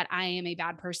say that I am a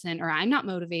bad person or I'm not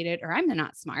motivated or I'm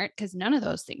not smart, because none of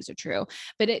those things are true.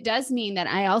 But it does mean that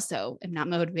I also am not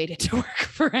motivated to work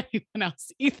for anyone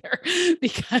else either,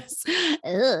 because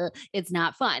it's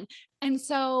not fun. And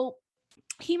so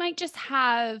he might just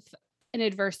have an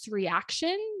adverse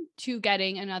reaction to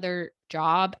getting another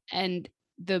job. And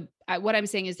what I'm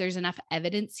saying is there's enough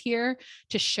evidence here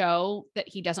to show that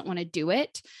he doesn't want to do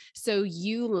it. So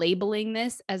you labeling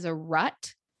this as a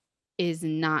rut is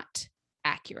not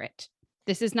accurate.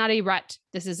 This is not a rut.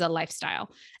 This is a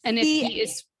lifestyle. And if he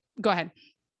is, go ahead.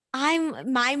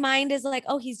 My mind is like,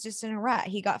 oh, he's just in a rut.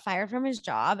 He got fired from his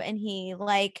job and he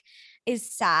like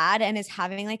is sad and is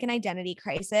having like an identity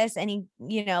crisis. And he,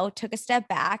 you know, took a step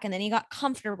back and then he got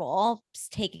comfortable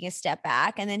taking a step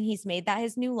back. And then he's made that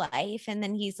his new life. And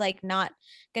then he's like, not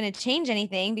going to change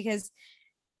anything because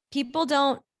people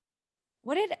don't,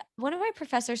 what did one of my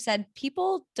professors said?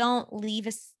 People don't leave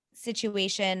a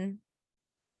situation,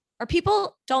 or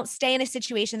people don't stay in a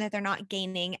situation that they're not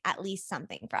gaining at least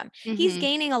something from. He's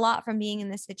gaining a lot from being in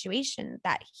the situation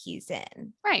that he's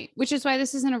in. Right. Which is why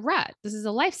this isn't a rut. This is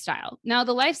a lifestyle. Now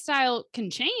the lifestyle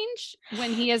can change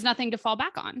when he has nothing to fall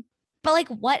back on. But like,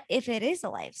 what if it is a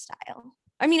lifestyle?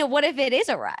 I mean, what if it is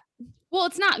a rut? Well,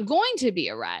 it's not going to be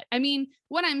a rut. I mean,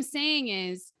 what I'm saying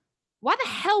is, why the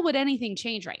hell would anything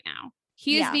change right now?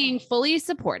 He is being fully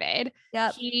supported.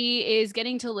 Yep. He is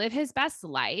getting to live his best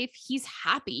life. He's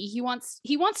happy. He wants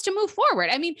to move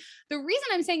forward. I mean, the reason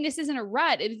I'm saying this isn't a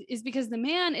rut is because the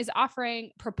man is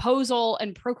offering proposal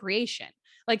and procreation.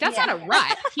 Like, that's not a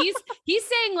rut. He's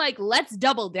saying like, let's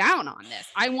double down on this.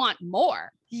 I want more.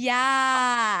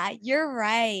 Yeah, you're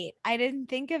right. I didn't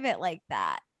think of it like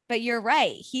that. But you're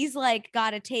right. He's like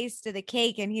got a taste of the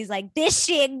cake and he's like, this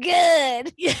shit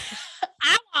good.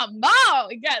 I want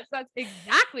more. Yes, that's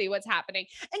exactly what's happening.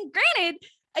 And granted,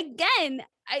 again,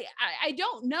 I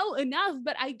don't know enough,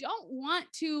 but I don't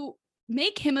want to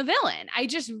make him a villain. I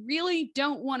just really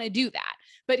don't want to do that.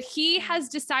 But he has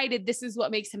decided this is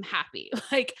what makes him happy.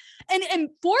 Like, and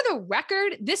for the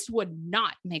record, this would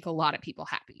not make a lot of people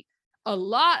happy. A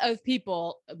lot of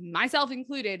people, myself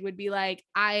included, would be like,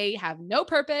 I have no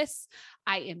purpose.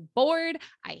 I am bored.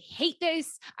 I hate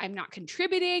this. I'm not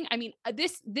contributing. I mean,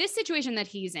 this situation that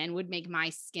he's in would make my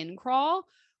skin crawl,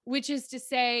 which is to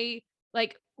say,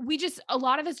 like, a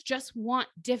lot of us just want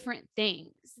different things.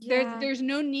 Yeah. There's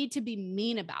no need to be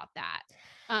mean about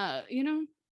that. You know?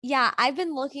 Yeah. I've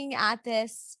been looking at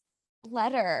this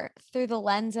letter through the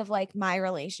lens of like my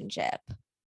relationship.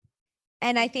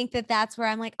 And I think that that's where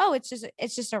I'm like, oh, it's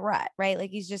just a rut, right?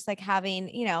 Like, he's just like having,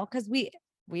 you know, cause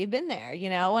we've been there, you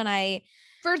know, and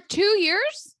for 2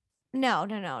 years. No,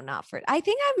 not for, I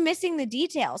think I'm missing the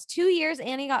details. 2 years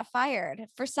and he got fired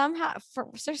for some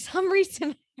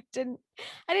reason.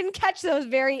 I didn't catch those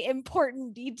very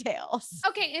important details.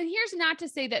 Okay. And here's not to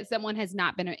say that someone has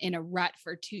not been in a rut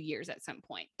for 2 years at some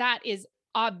point. That is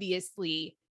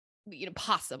obviously, you know,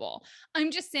 possible.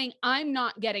 I'm just saying I'm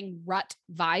not getting rut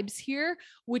vibes here,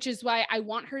 which is why I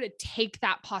want her to take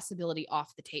that possibility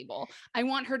off the table. I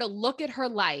want her to look at her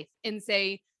life and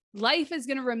say, life is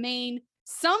going to remain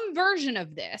some version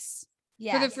of this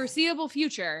for the foreseeable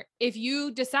future. If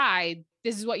you decide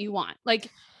this is what you want, like,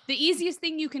 the easiest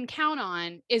thing you can count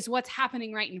on is what's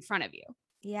happening right in front of you.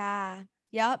 Yeah.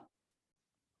 Yep.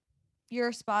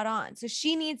 you're spot on. So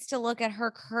she needs to look at her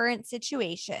current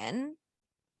situation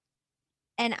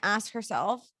and ask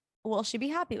herself, will she be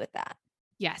happy with that?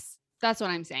 Yes, that's what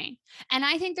I'm saying. And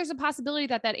I think there's a possibility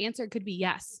that that answer could be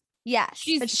yes. Yes.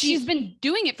 But She's been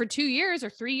doing it for 2 years or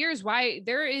 3 years. Why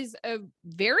there is a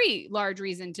very large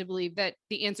reason to believe that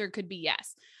the answer could be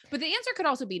yes. But the answer could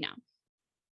also be no.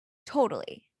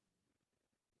 totally.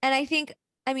 And I think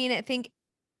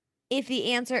if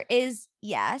the answer is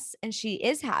yes, and she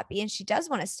is happy and she does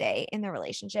want to stay in the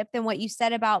relationship, then what you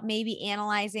said about maybe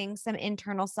analyzing some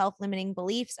internal self-limiting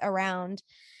beliefs around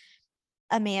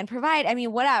a man provide,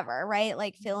 whatever, right?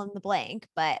 Like fill in the blank.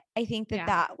 But I think that Yeah.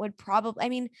 that would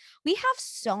probably, we have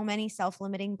so many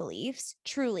self-limiting beliefs,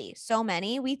 truly so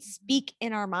many. We speak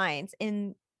in our minds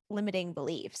in limiting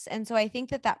beliefs. And so I think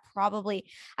that probably,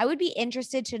 I would be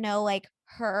interested to know like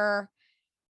her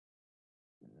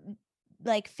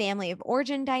like family of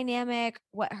origin dynamic,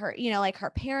 what her, like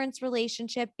her parents'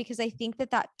 relationship, because I think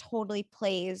that totally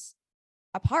plays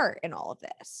a part in all of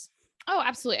this. Oh,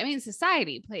 absolutely. I mean,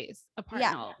 society plays a part in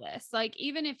Yeah. all of this. Like,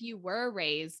 even if you were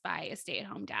raised by a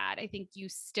stay-at-home dad, I think you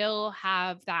still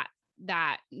have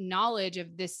that knowledge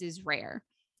of this is rare.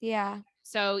 Yeah.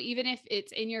 So even if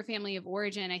it's in your family of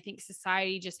origin, I think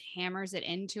society just hammers it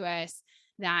into us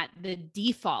that the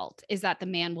default is that the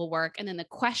man will work. And then the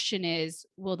question is,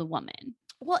 will the woman?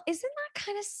 Well, isn't that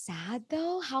kind of sad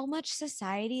though? How much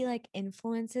society like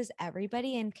influences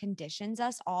everybody and conditions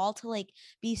us all to like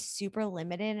be super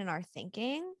limited in our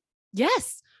thinking?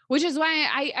 Yes. Which is why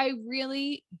I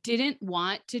really didn't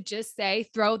want to just say,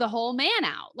 throw the whole man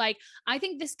out. Like, I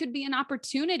think this could be an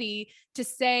opportunity to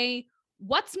say,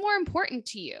 what's more important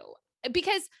to you?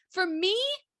 Because for me,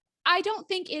 I don't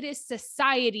think it is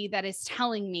society that is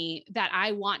telling me that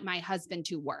I want my husband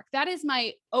to work. That is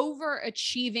my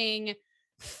overachieving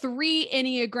 3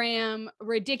 Enneagram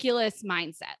ridiculous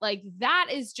mindset. Like, that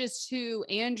is just who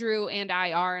Andrew and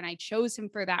I are. And I chose him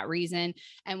for that reason.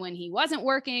 And when he wasn't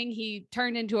working, he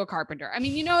turned into a carpenter. I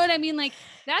mean, you know what I mean? Like,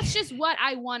 that's just what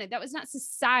I wanted. That was not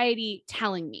society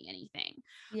telling me anything.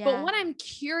 Yeah. But what I'm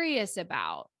curious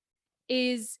about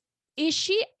is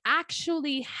she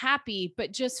actually happy,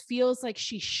 but just feels like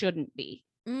she shouldn't be?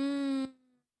 I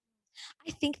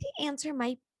think the answer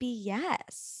might be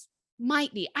yes.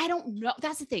 Might be. I don't know.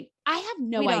 That's the thing. I have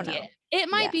no We don't idea. know. It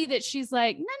might Yeah. be that she's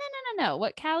like, no.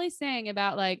 What Callie's saying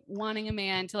about like wanting a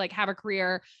man to like have a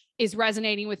career is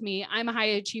resonating with me. I'm a high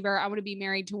achiever. I want to be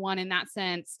married to one in that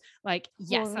sense. Like,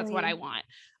 yes, that's what I Totally.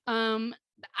 want.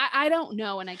 I don't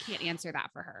know, and I can't answer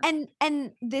that for her.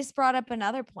 And this brought up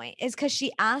another point is because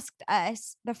she asked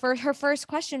us her first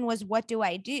question was, what do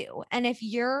I do? And if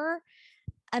you're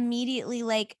immediately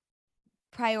like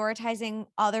prioritizing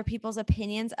other people's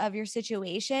opinions of your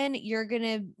situation, you're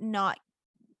gonna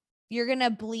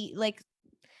bleed, like,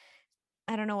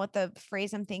 I don't know what the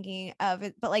phrase I'm thinking of,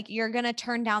 but like you're going to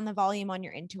turn down the volume on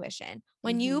your intuition.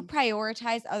 When you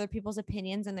prioritize other people's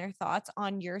opinions and their thoughts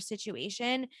on your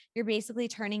situation, you're basically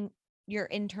turning your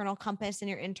internal compass and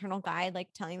your internal guide, like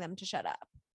telling them to shut up.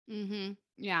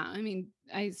 Yeah. I mean,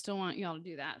 I still want y'all to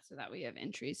do that so that we have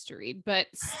entries to read, but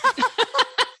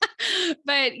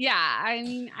but yeah, I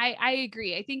mean, I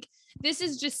agree. I think this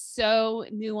is just so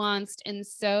nuanced and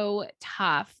so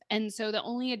tough. And so the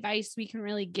only advice we can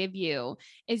really give you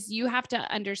is you have to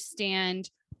understand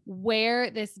where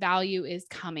this value is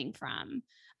coming from.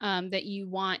 That you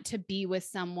want to be with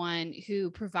someone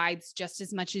who provides just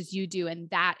as much as you do. And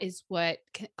that is what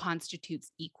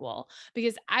constitutes equal.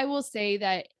 Because I will say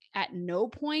that at no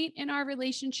point in our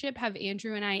relationship have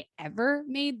Andrew and I ever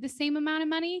made the same amount of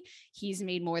money. He's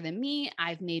made more than me.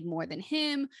 I've made more than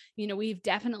him. You know, we've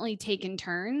definitely taken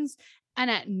turns. And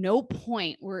at no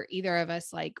point were either of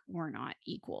us like, we're not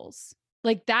equals.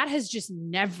 Like, that has just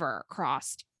never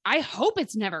crossed. I hope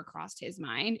it's never crossed his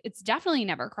mind. It's definitely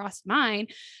never crossed mine.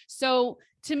 So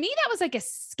to me, that was like a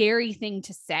scary thing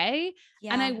to say.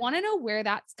 Yeah. And I want to know where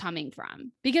that's coming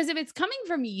from, because if it's coming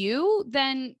from you,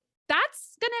 then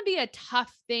that's going to be a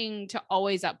tough thing to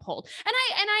always uphold. And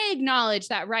I acknowledge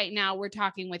that right now we're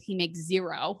talking with, he makes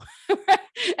 0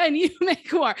 and you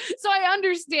make more. So I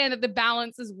understand that the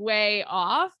balance is way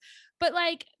off, but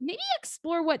like, maybe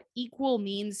explore what equal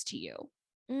means to you.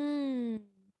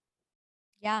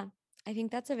 Yeah. I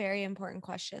think that's a very important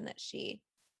question that she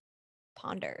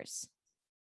ponders.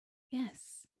 Yes.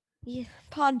 Yeah.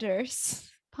 Ponders.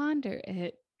 Ponder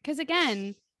it. Because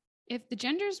again, if the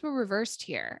genders were reversed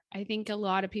here, I think a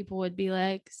lot of people would be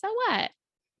like, so what?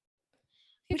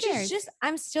 Which is just,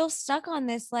 I'm still stuck on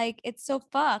this. Like, it's so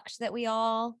fucked that we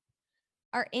all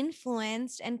are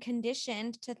influenced and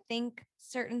conditioned to think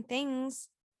certain things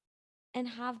and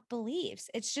have beliefs.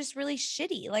 It's just really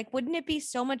shitty. Like, wouldn't it be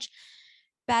so much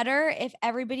better if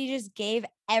everybody just gave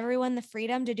everyone the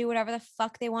freedom to do whatever the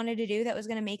fuck they wanted to do that was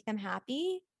going to make them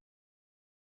happy?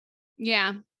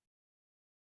 Yeah,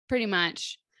 pretty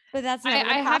much. But that's never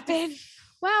going to happen.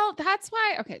 Well, that's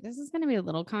why, okay, this is going to be a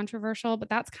little controversial, but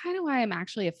that's kind of why I'm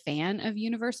actually a fan of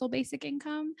universal basic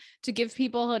income, to give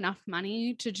people enough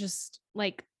money to just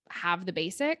like have the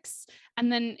basics.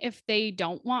 And then if they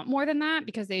don't want more than that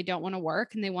because they don't want to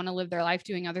work and they want to live their life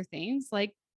doing other things,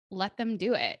 like let them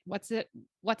do it. What's it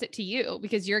to you?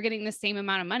 Because you're getting the same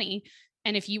amount of money.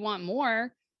 And if you want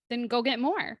more, then go get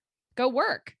more. Go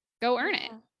work. Go earn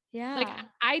it. Yeah.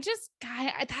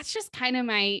 Like that's just kind of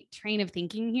my train of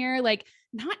thinking here. Like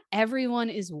not everyone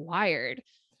is wired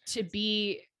to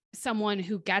be someone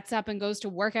who gets up and goes to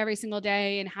work every single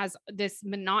day and has this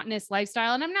monotonous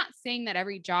lifestyle. And I'm not saying that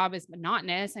every job is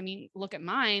monotonous. I mean, look at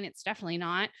mine. It's definitely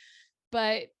not.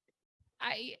 But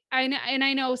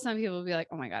I know some people will be like,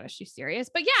 oh my God, is she serious?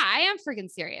 But yeah, I am freaking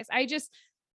serious.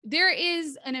 There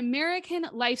is an American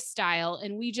lifestyle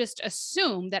and we just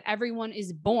assume that everyone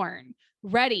is born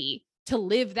ready to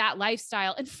live that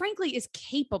lifestyle and frankly is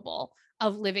capable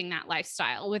of living that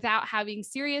lifestyle without having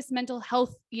serious mental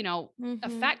health,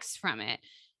 effects from it.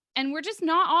 And we're just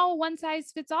not all one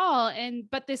size fits all.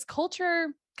 But this culture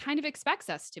kind of expects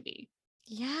us to be.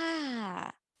 Yeah.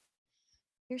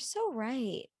 You're so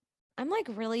right. I'm like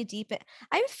really deep.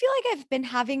 I feel like I've been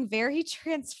having very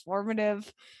transformative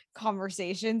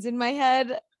conversations in my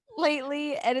head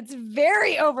lately, and it's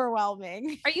very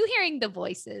overwhelming. Are you hearing the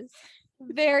voices?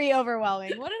 Very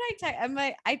overwhelming. What did I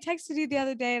text? I texted you the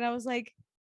other day and I was like,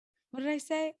 what did I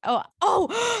say?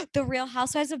 Oh, the Real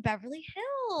Housewives of Beverly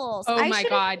Hills. Oh my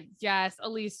God. Yes.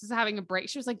 Elise was having a break.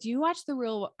 She was like, do you watch the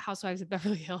Real Housewives of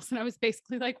Beverly Hills? And I was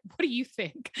basically like, what do you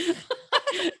think?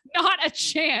 Not a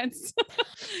chance.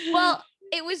 Well,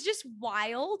 it was just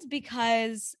wild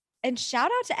because, and shout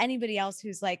out to anybody else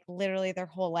who's like literally their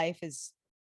whole life is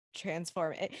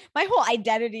transforming. My whole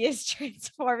identity is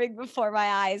transforming before my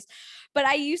eyes. But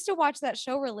I used to watch that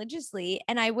show religiously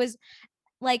and I was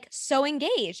like so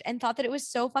engaged and thought that it was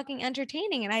so fucking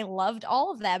entertaining and I loved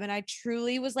all of them and I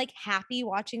truly was like happy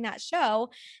watching that show.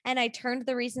 And I turned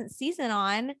the recent season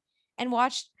on and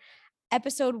watched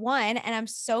episode 1 and I'm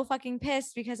so fucking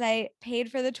pissed because I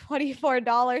paid for the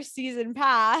 $24 season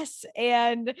pass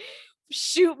and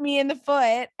shoot me in the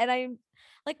foot. And I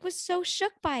like was so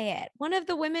shook by it. One of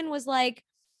the women was like,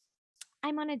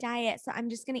 I'm on a diet, so I'm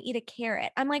just going to eat a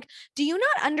carrot. I'm like, do you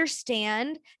not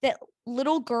understand that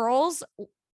little girls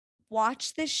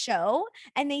watch this show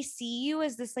and they see you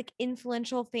as this like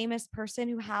influential, famous person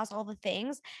who has all the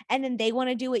things, and then they want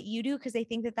to do what you do because they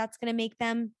think that that's going to make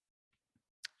them,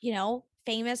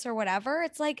 famous or whatever.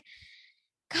 It's like,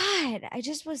 God, I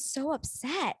just was so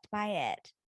upset by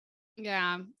it.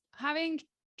 Yeah. Having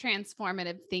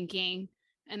transformative thinking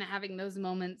and having those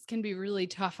moments can be really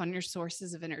tough on your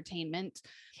sources of entertainment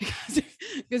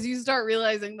because you start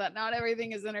realizing that not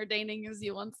everything is entertaining as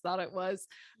you once thought it was.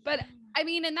 But I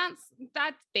mean, and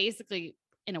that's basically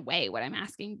in a way what I'm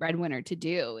asking Breadwinner to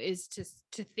do is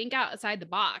to think outside the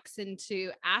box and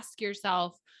to ask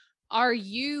yourself, are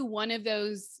you one of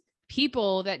those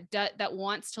people that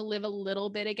wants to live a little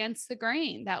bit against the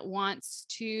grain, that wants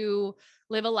to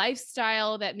live a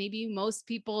lifestyle that maybe most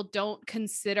people don't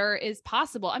consider is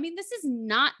possible? I mean, this is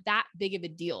not that big of a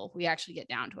deal if we actually get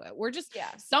down to it. We're just,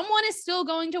 someone is still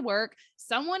going to work.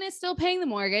 Someone is still paying the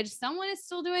mortgage. Someone is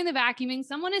still doing the vacuuming.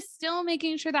 Someone is still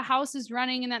making sure the house is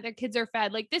running and that their kids are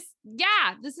fed. Like this,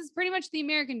 this is pretty much the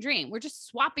American dream. We're just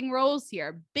swapping roles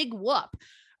here. Big whoop,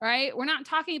 right? We're not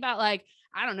talking about like,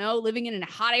 I don't know, living in a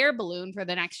hot air balloon for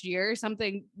the next year,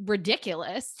 something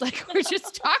ridiculous. Like we're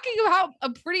just talking about a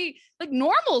pretty like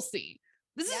normalcy.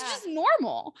 This is just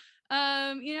normal.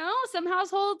 Some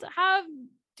households have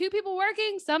 2 people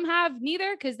working, some have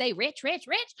neither because they rich,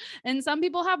 and some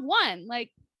people have one.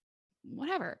 Like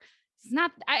whatever. It's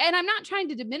not, and I'm not trying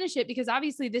to diminish it because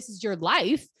obviously this is your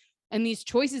life and these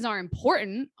choices are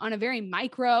important on a very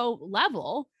micro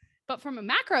level. But from a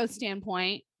macro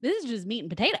standpoint, this is just meat and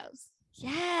potatoes.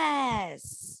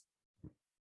 Yes.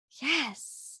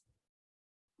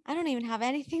 I don't even have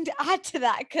anything to add to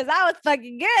that because that was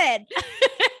fucking good.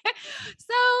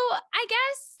 So I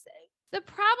guess the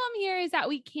problem here is that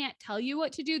we can't tell you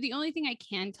what to do. The only thing I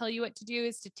can tell you what to do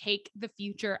is to take the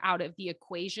future out of the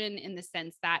equation in the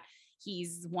sense that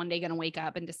he's one day going to wake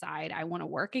up and decide, I want to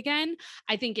work again.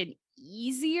 I think an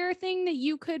easier thing that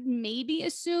you could maybe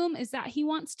assume is that he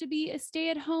wants to be a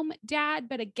stay-at-home dad.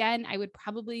 But again, I would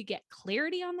probably get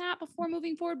clarity on that before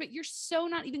moving forward. But you're so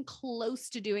not even close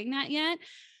to doing that yet.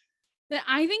 That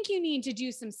I think you need to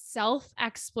do some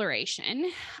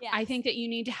self-exploration. Yes. I think that you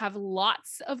need to have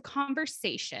lots of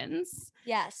conversations.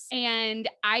 Yes. And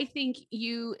I think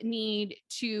you need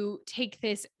to take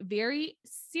this very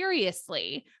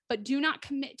seriously, but do not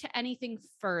commit to anything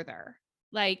further.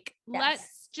 Like,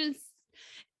 let's just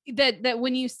that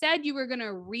when you said you were going to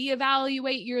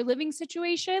reevaluate your living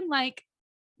situation, like,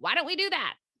 why don't we do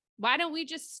that? Why don't we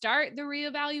just start the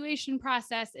reevaluation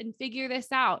process and figure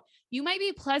this out? You might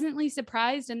be pleasantly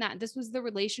surprised in that this was the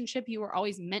relationship you were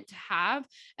always meant to have,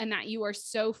 and that you are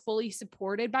so fully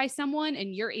supported by someone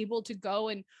and you're able to go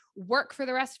and work for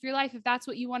the rest of your life if that's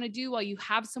what you want to do while you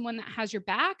have someone that has your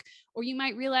back. Or you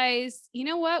might realize, you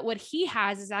know what he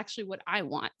has is actually what I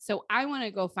want. So I want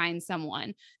to go find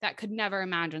someone that could never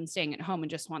imagine staying at home and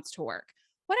just wants to work.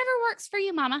 Whatever works for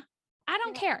you, mama. I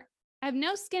don't care. I have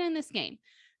no skin in this game.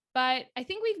 But I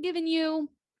think we've given you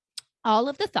all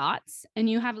of the thoughts and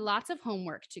you have lots of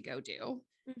homework to go do.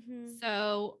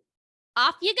 So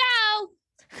off you go.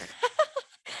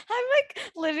 I'm like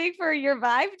living for your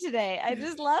vibe today. I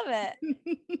just love it.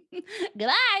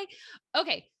 Goodbye.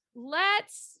 Okay,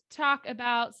 let's talk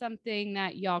about something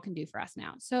that y'all can do for us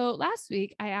now. So last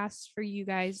week I asked for you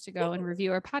guys to go and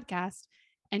review our podcast,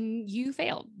 and you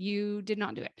failed. You did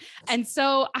not do it. And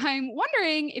so I'm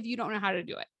wondering if you don't know how to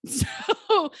do it. So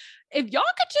if y'all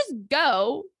could just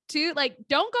go to, like,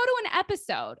 don't go to an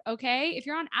episode. Okay. If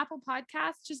you're on Apple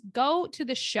Podcasts, just go to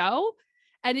the show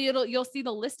and you'll see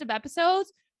the list of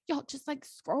episodes. Y'all just like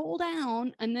scroll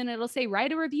down and then it'll say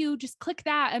write a review. Just click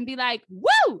that and be like,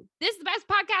 woo, this is the best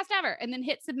podcast ever. And then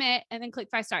hit submit and then click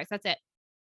 5 stars. That's it.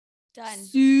 Done.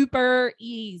 Super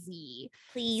easy.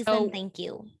 Please and thank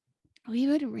you. We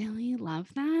would really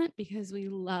love that because we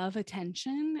love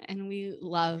attention and we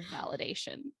love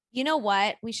validation. You know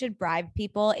what? We should bribe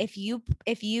people. If you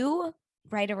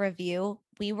write a review,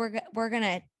 we're going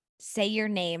to say your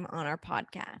name on our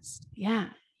podcast. Yeah.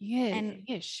 You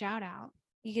get a shout out.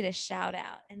 You get a shout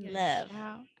out and love.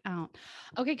 Shout out.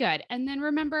 Okay, good. And then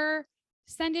remember,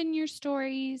 send in your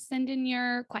stories, send in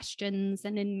your questions,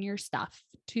 send in your stuff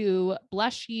to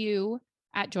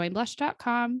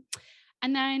blushyou@joinblush.com.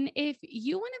 And then if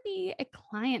you want to be a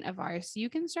client of ours, you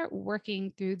can start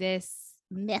working through this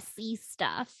messy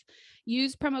stuff.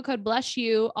 Use promo code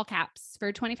BlushYou, all caps,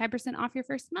 for 25% off your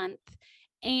first month.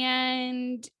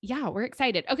 And yeah, we're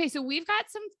excited. Okay, so we've got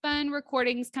some fun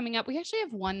recordings coming up. We actually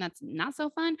have one that's not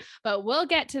so fun, but we'll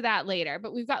get to that later.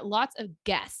 But we've got lots of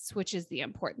guests, which is the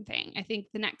important thing. I think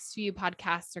the next few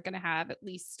podcasts are going to have at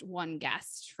least one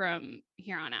guest from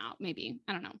here on out. Maybe.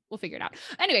 I don't know. We'll figure it out.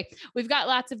 Anyway, we've got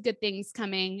lots of good things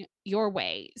coming your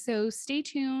way. So stay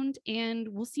tuned and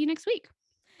we'll see you next week.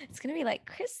 It's going to be like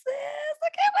Christmas. I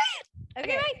can't wait.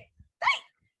 Okay, bye.